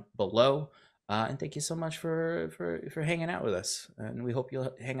down below. And thank you so much for hanging out with us. And we hope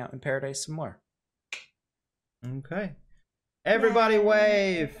you'll hang out in Paradise some more. Okay. Everybody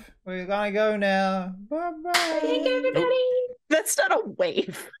wave. We're gonna go now. Bye bye. Thank you, everybody. That's not a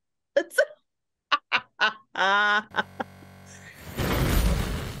wave. That's